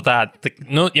arēnā.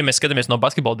 Ja mēs skatāmies no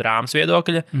basketbola drāmas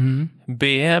viedokļa,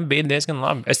 bija diezgan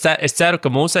labi. Es ceru, ka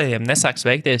mūsējiem nesāks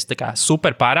veikties tā kā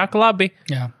super pārāk labi.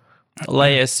 Jā.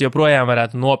 Lai es joprojām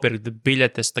varētu nopirkt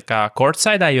biļetes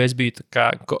courtside, jo es biju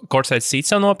courtside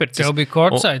seats jau nopircis. Tev bija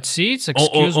courtside seats,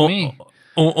 excuse me.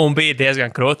 Un bija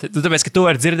diezgan krūti. Tāpēc, ka tu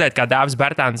vari dzirdēt, kā Dairis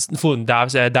Bērtāns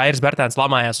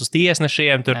lamājās uz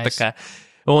tiesnešiem. Tur, nice.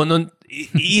 Un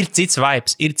ir cits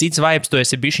vibes, tu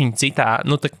esi bišķiņ citā.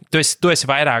 Tu esi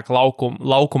vairāk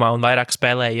laukumā un vairāk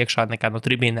spēlēji iekšā nekā no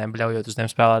tribīnēm, bļaujot uz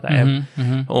tiem spēlētājiem.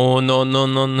 Un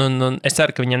es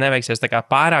ceru, ka viņam neveiksies tā kā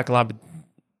pārāk labi,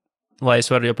 lai es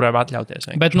varu joprojām atļauties.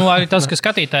 Bet arī tas, kas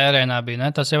skatītāja arēnā bija, ne?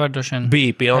 Tas jau var droši vien.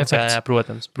 Bija pilns,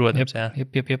 protams, jā.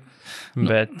 Jep.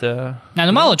 Bet...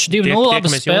 Malači 2-0,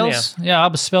 abas spēles. Jā,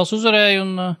 abas spēles uzvarēja.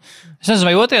 Un, es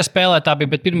nezinu, vai otrajā spēlē tā bija,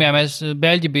 bet pirmajā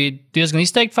Beļģi bija diezgan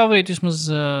izteikti favorīti, vismaz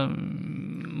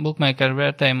bookmakeru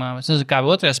vērtējumā. Es nezinu, kā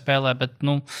bija otrajā spēlē, bet,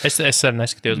 Es arī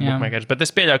neskatījos bookmakerus, bet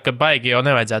es pieļauju, ka baigi jau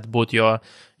nevajadzētu būt,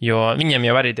 jo viņiem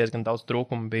jau arī diezgan daudz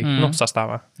trūkumu bija,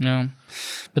 sastāvā. Jā.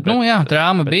 Bet,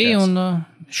 drāma bija, un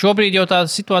šobrīd jau tā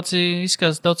situācija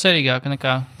izskatās daudz cerīgāka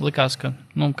nekā likās, ka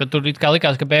tur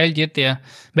likās, ka Beļģi ir tie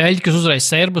Beļģi, kas uzreiz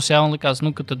serbus, un likās,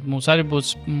 ka tad mums arī būs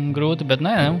grūti, bet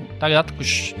nē, tagad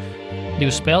atkuši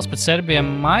 2 spēles pēc Serbiem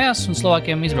mājās un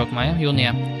Slovākiem izbraukumā,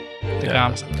 jūnijā. Tā kā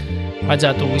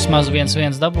vajadzētu vismaz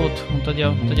 1-1 dabūt, un tad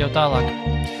jau tālāk.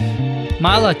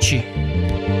 Malači.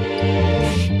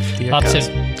 Labs ir.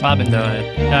 Labi. Jā.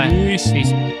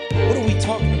 What are we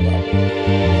talking about?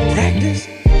 Practice?